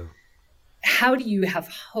you have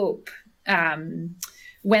hope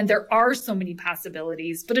when there are so many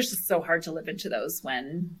possibilities, but it's just so hard to live into those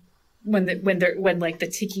when the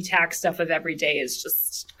ticky tack stuff of every day is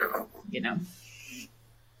just,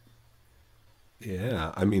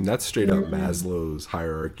 Yeah, I mean, that's straight up Maslow's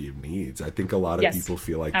hierarchy of needs. I think a lot of people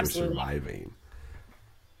feel like they're surviving.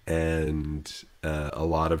 And a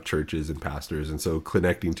lot of churches and pastors, and so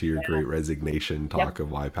connecting to your great resignation talk of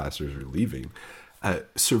why pastors are leaving,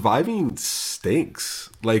 surviving stinks.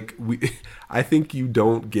 I think you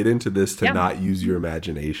don't get into this to not use your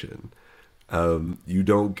imagination. You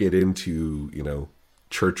don't get into,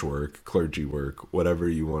 church work, clergy work, whatever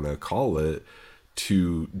you want to call it,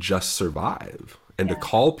 to just survive and to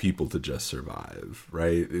call people to just survive,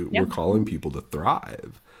 right? We're calling people to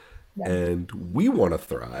thrive and we want to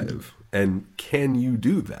thrive. And can you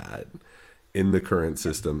do that in the current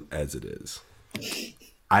system as it is?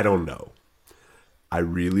 I don't know. I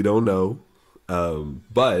really don't know.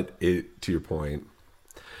 But to your point,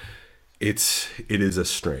 it is a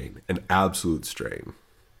strain, an absolute strain.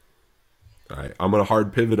 All right, I'm going to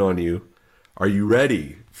hard pivot on you. Are you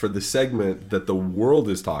ready for the segment that the world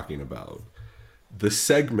is talking about? The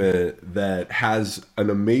segment that has an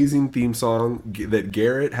amazing theme song that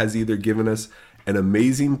Garrett has either given us an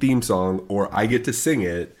amazing theme song or I get to sing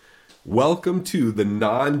it. Welcome to the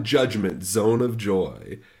non-judgment zone of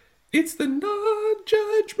joy. It's the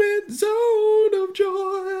non-judgment zone of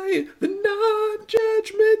joy. The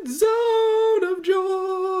non-judgment zone of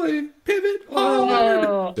joy. Pivot hard.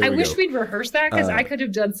 Oh, I wish we'd rehearsed that because I could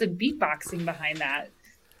have done some beatboxing behind that.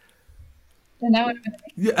 And now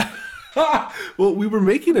yeah. Well, we were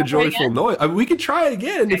making a joyful noise. I mean, we could try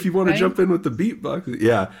again if you want to jump in with the beatbox.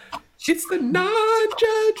 Yeah. It's the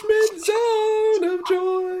non-judgment zone of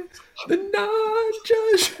joy. The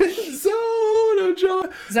non-judgment zone of joy.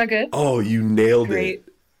 Is that good? Oh, you nailed it.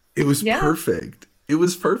 It was perfect. It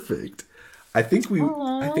was perfect. I think we worshiped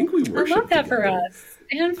I love that together. for us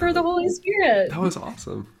and for the Holy Spirit. That was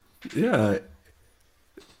awesome. Yeah.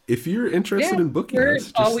 If you're interested in booking we're us,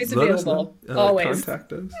 just always let us available. know. Always.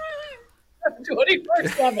 Contact us.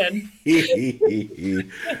 24/7.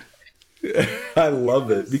 I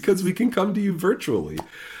love it because we can come to you virtually.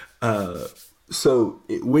 So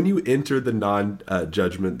when you enter the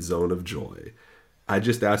non-judgment zone of joy, I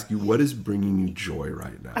just ask you, what is bringing you joy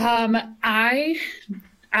right now? I,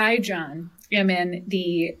 John, am in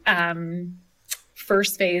the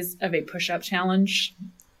first phase of a push-up challenge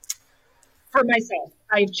for myself.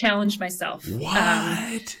 I've challenged myself.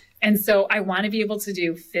 What? And so I want to be able to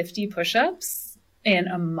do 50 push-ups in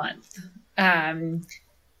a month. And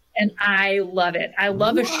I love it. I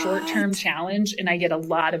love a short-term challenge, and I get a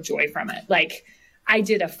lot of joy from it. Like, I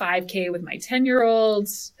did a 5K with my 10-year-old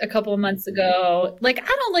a couple of months ago. Like, I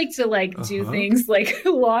don't like to do things like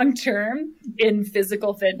long-term in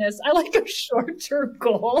physical fitness. I like a short-term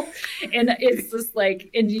goal, and it's just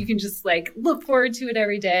and you can just look forward to it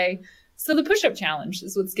every day. So the push-up challenge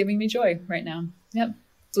is what's giving me joy right now. Yep.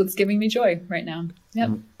 It's what's giving me joy right now. Yep.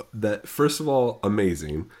 That, first of all,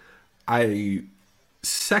 amazing.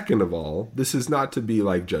 Second of all, this is not to be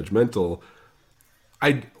judgmental.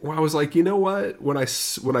 I was like, you know what? When I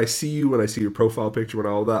see you, when I see your profile picture, when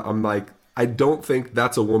all that, I'm like, I don't think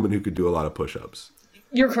that's a woman who could do a lot of push-ups.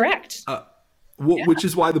 You're correct. Which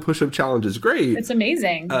is why the push-up challenge is great. It's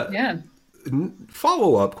amazing. Yeah.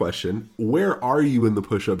 Follow-up question: where are you in the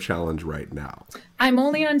push-up challenge right now? I'm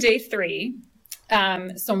only on day 3,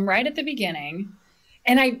 so I'm right at the beginning.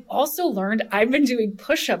 And I also learned I've been doing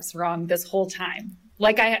push-ups wrong this whole time.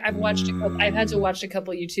 I've had to watch a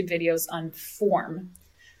couple YouTube videos on form.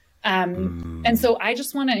 And so I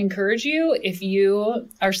just want to encourage you, if you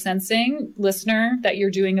are sensing, listener, that you're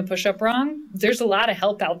doing a push-up wrong, there's a lot of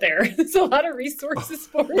help out there. There's a lot of resources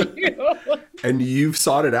for you. And you've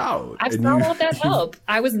sought it out. I've sought out that help.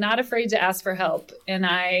 I was not afraid to ask for help. And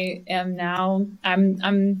I'm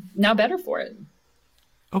now better for it.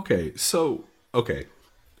 Okay. I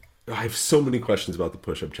have so many questions about the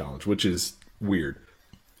push-up challenge, which is weird.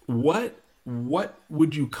 What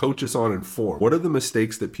would you coach us on in form? What are the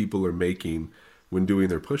mistakes that people are making when doing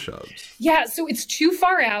their push-ups? Yeah, so it's too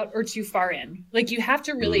far out or too far in. You have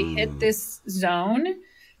to really hit this zone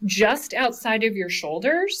just outside of your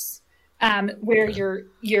shoulders, where you're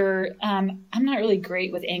I'm not really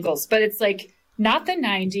great with angles, but it's not the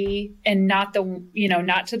 90 and not the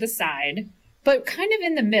not to the side, but kind of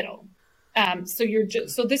in the middle. So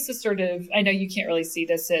this is sort of, I know you can't really see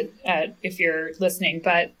this if you're listening,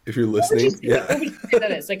 but if you're listening, what would you say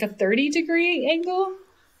that is? A 30-degree angle?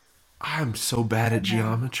 I'm so bad at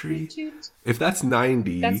geometry. If that's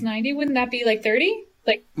 90. That's 90. Wouldn't that be 30?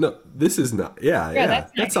 No, this is not. Yeah.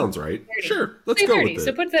 That sounds right. 30. Sure. Let's go 30.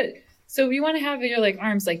 with it. So you want to have your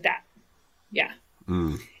arms like that. Yeah.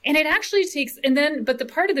 And it actually takes, but the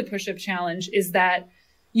part of the push-up challenge is that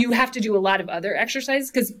you have to do a lot of other exercises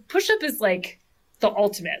because push-up is the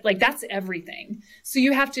ultimate, that's everything. So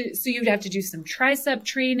you'd have to do some tricep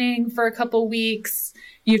training for a couple weeks.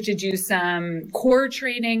 You have to do some core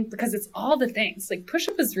training because it's all the things.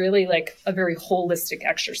 Push-up is really a very holistic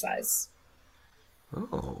exercise.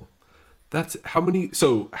 Oh, that's how many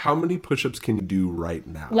push-ups can you do right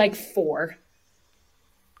now? 4.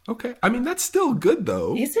 Okay. I mean, that's still good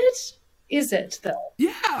though. Is it? Is it though?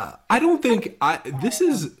 Yeah. I don't think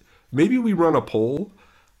maybe we run a poll.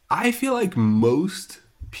 I feel like most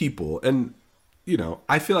people, and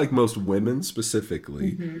I feel like most women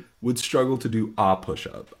specifically would struggle to do a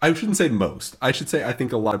push-up. I shouldn't say most. I should say I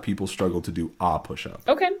think a lot of people struggle to do a push-up.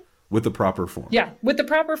 Okay. With the proper form. Yeah, with the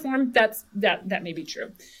proper form, that may be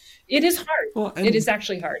true. It is hard. Well, it is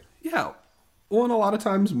actually hard. Yeah. Well, and a lot of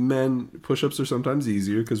times push-ups are sometimes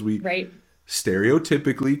easier because we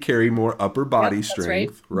stereotypically carry more upper body Yep, that's right.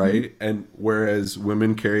 strength, right? And whereas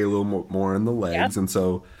women carry a little more in the Yep. legs. And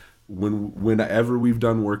so whenever we've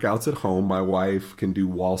done workouts at home, my wife can do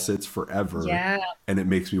wall sits forever, Yeah. and it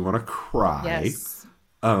makes me want to cry, Yes.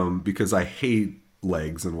 because I hate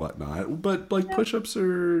legs and whatnot. But like Yep. push-ups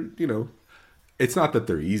are, it's not that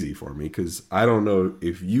they're easy for me, because I don't know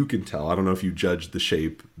if you can tell. I don't know if you judged the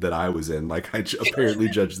shape that I was in. Like I apparently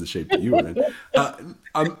judged the shape that you were in.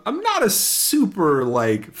 I'm not a super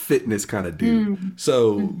like fitness kind of dude.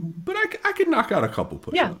 So, but I could knock out a couple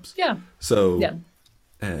Yeah. push-ups. Yeah. So Yeah.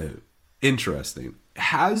 interesting.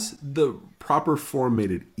 Has the proper form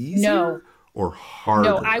made it easier No. or harder?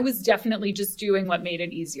 No, I was definitely just doing what made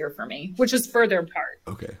it easier for me, which is further apart.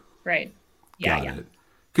 Okay, Right. Yeah. got Yeah. it.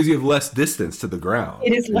 Because you have less distance to the ground.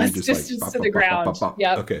 It is and you're less just like, distance bop, to bop, the bop, bop, ground. bop, bop.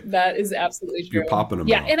 Yep. Okay. That is absolutely true. You're popping them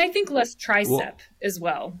Yeah. out. And I think less tricep Well- as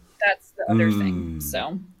well. That's the other thing.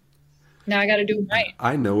 So now I got to do them right.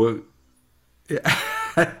 I know it.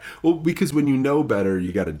 Yeah. Well, because when you know better,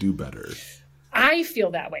 you got to do better. I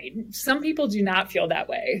feel that way. Some people do not feel that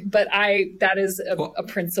way, but that is a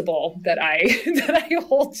principle that I that I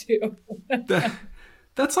hold to.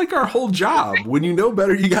 That's like our whole job. When you know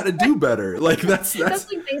better, you got to do better. Like that's like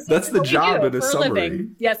basically the what we job do in a for summary.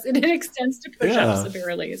 living. Yes, and it extends to push-ups Yeah.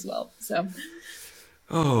 apparently as well. So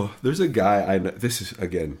Oh, there's a guy I know. This is,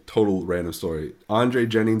 again, total random story. Andre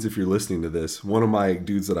Jennings, if you're listening to this, one of my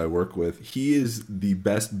dudes that I work with, he is the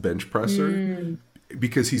best bench presser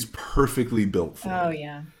because he's perfectly built for oh it.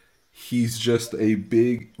 yeah. He's just a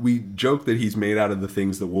big, we joke that he's made out of the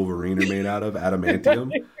things that Wolverine are made out of,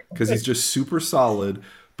 adamantium, because he's just super solid,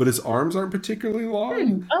 but his arms aren't particularly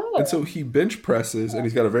long. Oh. And so he bench presses, and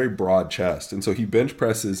he's got a very broad chest. And so he bench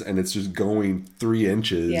presses, and it's just going 3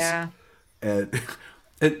 inches. Yeah. And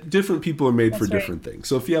different people are made for That's right. different things.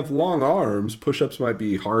 So if you have long arms, push-ups might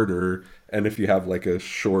be harder. And if you have like a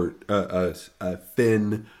short, a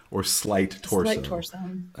thin or slight torso, Slight torso.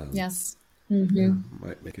 Yes.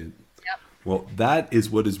 might make it. Well, that is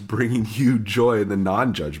what is bringing you joy in the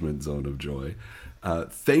non-judgment zone of joy.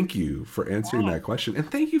 Thank you for answering that question. And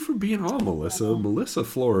thank you for being on, Melissa. Melissa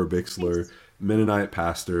Florer-Bixler, Mennonite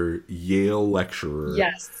pastor, Yale lecturer.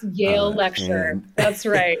 Yes. Yale lecturer. and- That's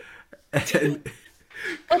right.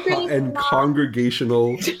 And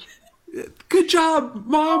congregational. Good job,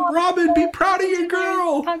 Mom. Robin, be proud of your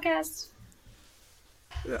girl. Podcast.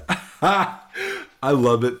 I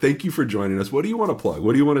love it. Thank you for joining us. What do you want to plug?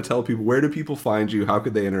 What do you want to tell people? Where do people find you? How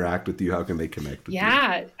could they interact with you? How can they connect with you?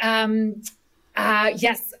 Yeah.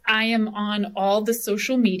 Yes, I am on all the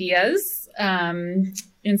social medias, Instagram,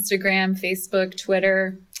 Facebook,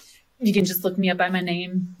 Twitter. You can just look me up by my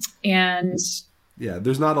name. And Yeah,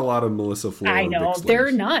 there's not a lot of Melissa Florer. I know there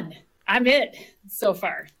are none. I'm it so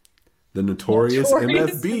far. The notorious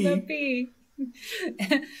MFB.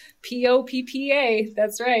 POPPA.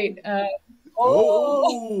 That's right.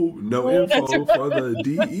 Oh, no that's info right. for the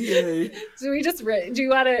DEA. So we just do you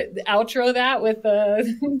want to outro that with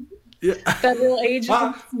Yeah. federal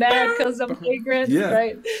agents mad because I'm flagrant? Yeah.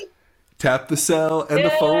 Right. Tap the cell and the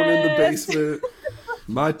phone in the Yes. basement.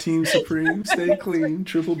 My team supreme, stay clean,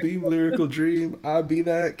 triple beam, lyrical dream. I be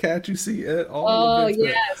that cat you see at all Oh events.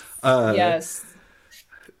 yes. Uh, Yes.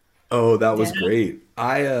 Oh, that was Yeah. great.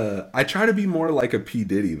 I try to be more like a P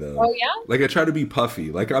Diddy though. Oh yeah? Like I try to be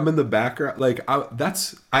puffy. Like I'm in the background. Like I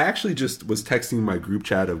actually just was texting my group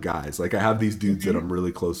chat of guys. Like I have these dudes Mm-hmm. that I'm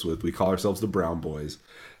really close with. We call ourselves the Brown Boys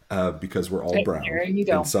because we're all Right, brown there you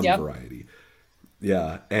go. in some Yep. variety.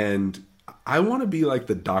 Yeah, and I want to be like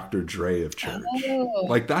the Dr. Dre of church. Oh,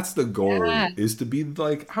 Like that's the goal, yeah. is to be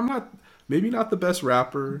like, maybe not the best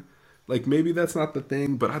rapper. Like maybe that's not the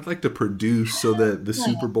thing, but I'd like to produce so that the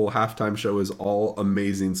Super Bowl halftime show is all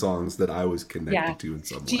amazing songs that I was connected Yeah. to in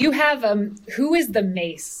some way. Do you have who is the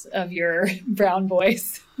mace of your Brown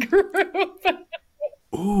Boys group?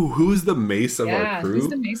 Ooh, who is the mace of our crew? who's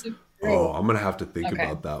the mace of your group? Oh, I'm gonna have to think Okay,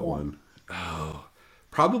 about that cool. one. Oh,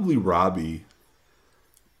 probably Robbie.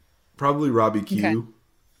 Probably Robbie Q.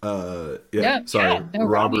 Yeah, Sorry, yeah, no,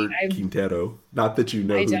 Robert Robbie, Quintero. Not that you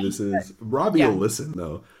know I who don't, this is. Robbie yeah. will listen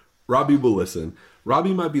though. Robbie will listen.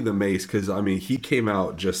 Robbie might be the mace because I mean he came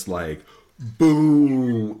out just like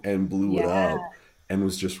boom and blew it Yeah. up and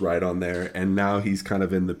was just right on there. And now he's kind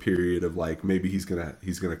of in the period of like maybe he's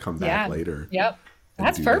gonna come back later. Yep. and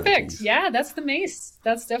That's do that perfect. piece. Yeah, that's the mace.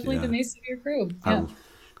 That's definitely Yeah. the mace of your crew. Yeah. Um,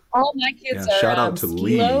 All my kids yeah, are shout out to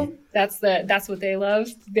Skee-Lo. Lee. That's what they love.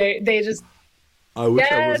 They just I wish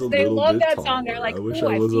I yes, was a they little love bit that taller. song. They're like, wish "Ooh,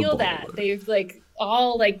 I was a feel that." baller. They've like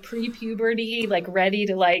all like pre-puberty, like ready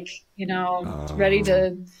to like, ready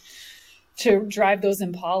to drive those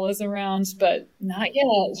Impalas around, but not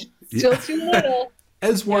yet. Still too little.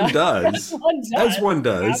 As one does. As one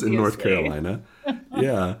does obviously. In North Carolina.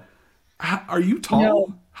 Yeah. Are you tall?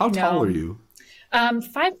 No. How tall are you?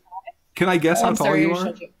 5'5". Can I guess how tall you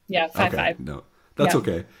are? Yeah, 5'5". Okay, no, that's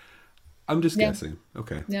okay. I'm just guessing.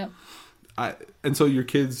 Okay. Yeah. And so your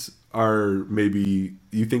kids are maybe,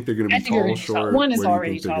 you think they're going to be tall, short? One is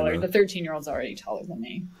already taller. The 13-year-old's already taller than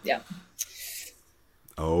me. Yeah.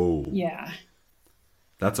 Oh. Yeah.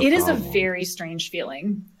 That's a It problem. is a very strange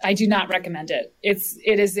feeling. I do not recommend it.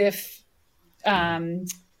 It is if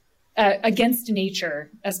against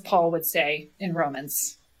nature, as Paul would say in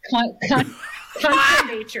Romans. Contra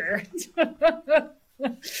nature.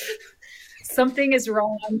 Something is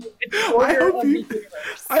wrong with the order of the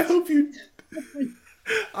universe.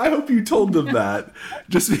 I hope you told them that.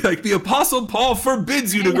 Just be like, the Apostle Paul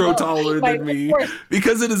forbids you to grow taller than me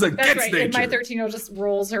because it is against nature. And my 13-year-old just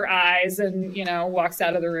rolls her eyes and, walks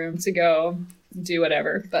out of the room to go do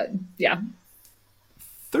whatever. But yeah.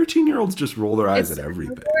 13-year-olds just roll their eyes at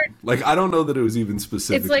everything. Like, I don't know that it was even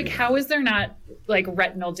specific. It's like, how is there not like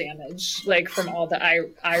retinal damage, like from all the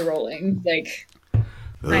eye rolling? Like,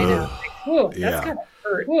 I know. Like, whoa, that's gotta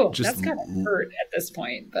hurt. Whoa, that's gotta hurt at this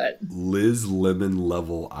point. But Liz Lemon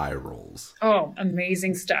level eye rolls. Oh,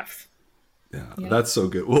 amazing stuff. Yeah, that's so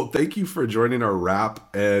good. Well, thank you for joining our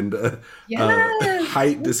rap and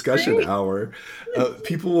height discussion hour.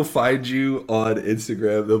 People will find you on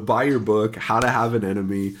Instagram. They'll buy your book, How to Have an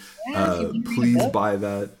Enemy. Please buy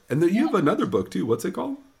that. And then you have another book too. What's it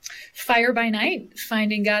called? Fire by Night,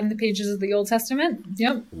 Finding God in the Pages of the Old Testament.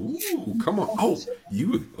 Yep. Ooh, come on.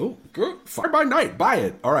 Good. Fire by Night. Buy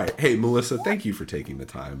it. All right. Hey, Melissa, thank you for taking the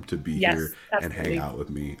time to be here and hang out with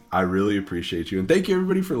me. I really appreciate you. And thank you,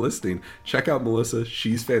 everybody, for listening. Check out Melissa.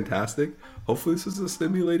 She's fantastic. Hopefully this is a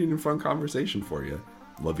stimulating and fun conversation for you.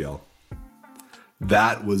 Love y'all.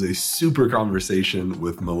 That was a super conversation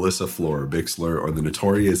with Melissa Florer-Bixler, or the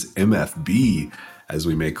notorious MFB, as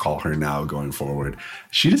we may call her now going forward.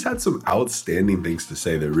 She just had some outstanding things to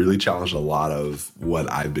say that really challenged a lot of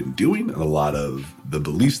what I've been doing and a lot of the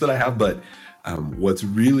beliefs that I have. But what's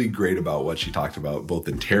really great about what she talked about, both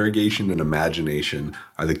interrogation and imagination,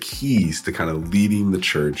 are the keys to kind of leading the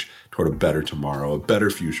church toward a better tomorrow, a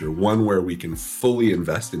better future, one where we can fully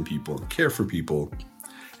invest in people and care for people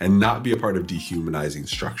and not be a part of dehumanizing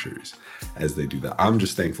structures as they do that. I'm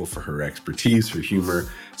just thankful for her expertise, her humor.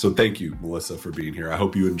 So thank you, Melissa, for being here. I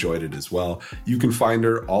hope you enjoyed it as well. You can find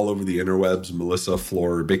her all over the interwebs, Melissa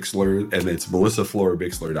Florer-Bixler, and it's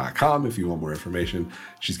melissaflorerbixler.com if you want more information.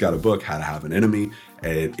 She's got a book, How to Have an Enemy.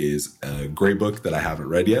 It is a great book that I haven't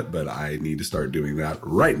read yet, but I need to start doing that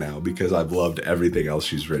right now because I've loved everything else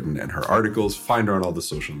she's written and her articles. Find her on all the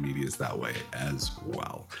social medias that way as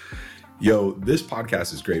well. Yo, this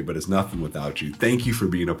podcast is great, but it's nothing without you. Thank you for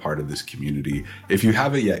being a part of this community. If you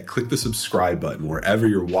haven't yet, click the subscribe button wherever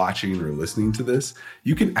you're watching or listening to this.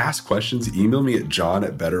 You can ask questions. Email me at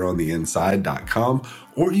john@betterontheinside.com,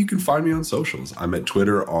 or you can find me on socials. I'm at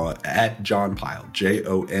Twitter at John Pyle,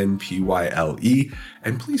 JONPYLE.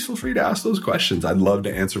 And please feel free to ask those questions. I'd love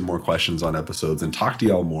to answer more questions on episodes and talk to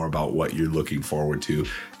y'all more about what you're looking forward to.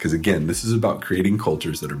 Because again, this is about creating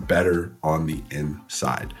cultures that are better on the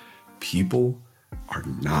inside. People are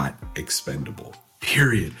not expendable.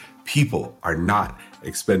 Period. People are not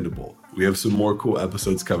expendable. We have some more cool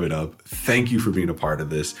episodes coming up. Thank you for being a part of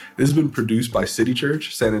this. This has been produced by City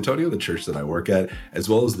Church San Antonio, the church that I work at, as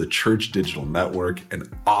well as the Church Digital Network,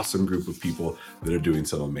 an awesome group of people that are doing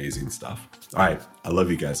some amazing stuff. All right. I love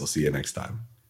you guys. I'll see you next time.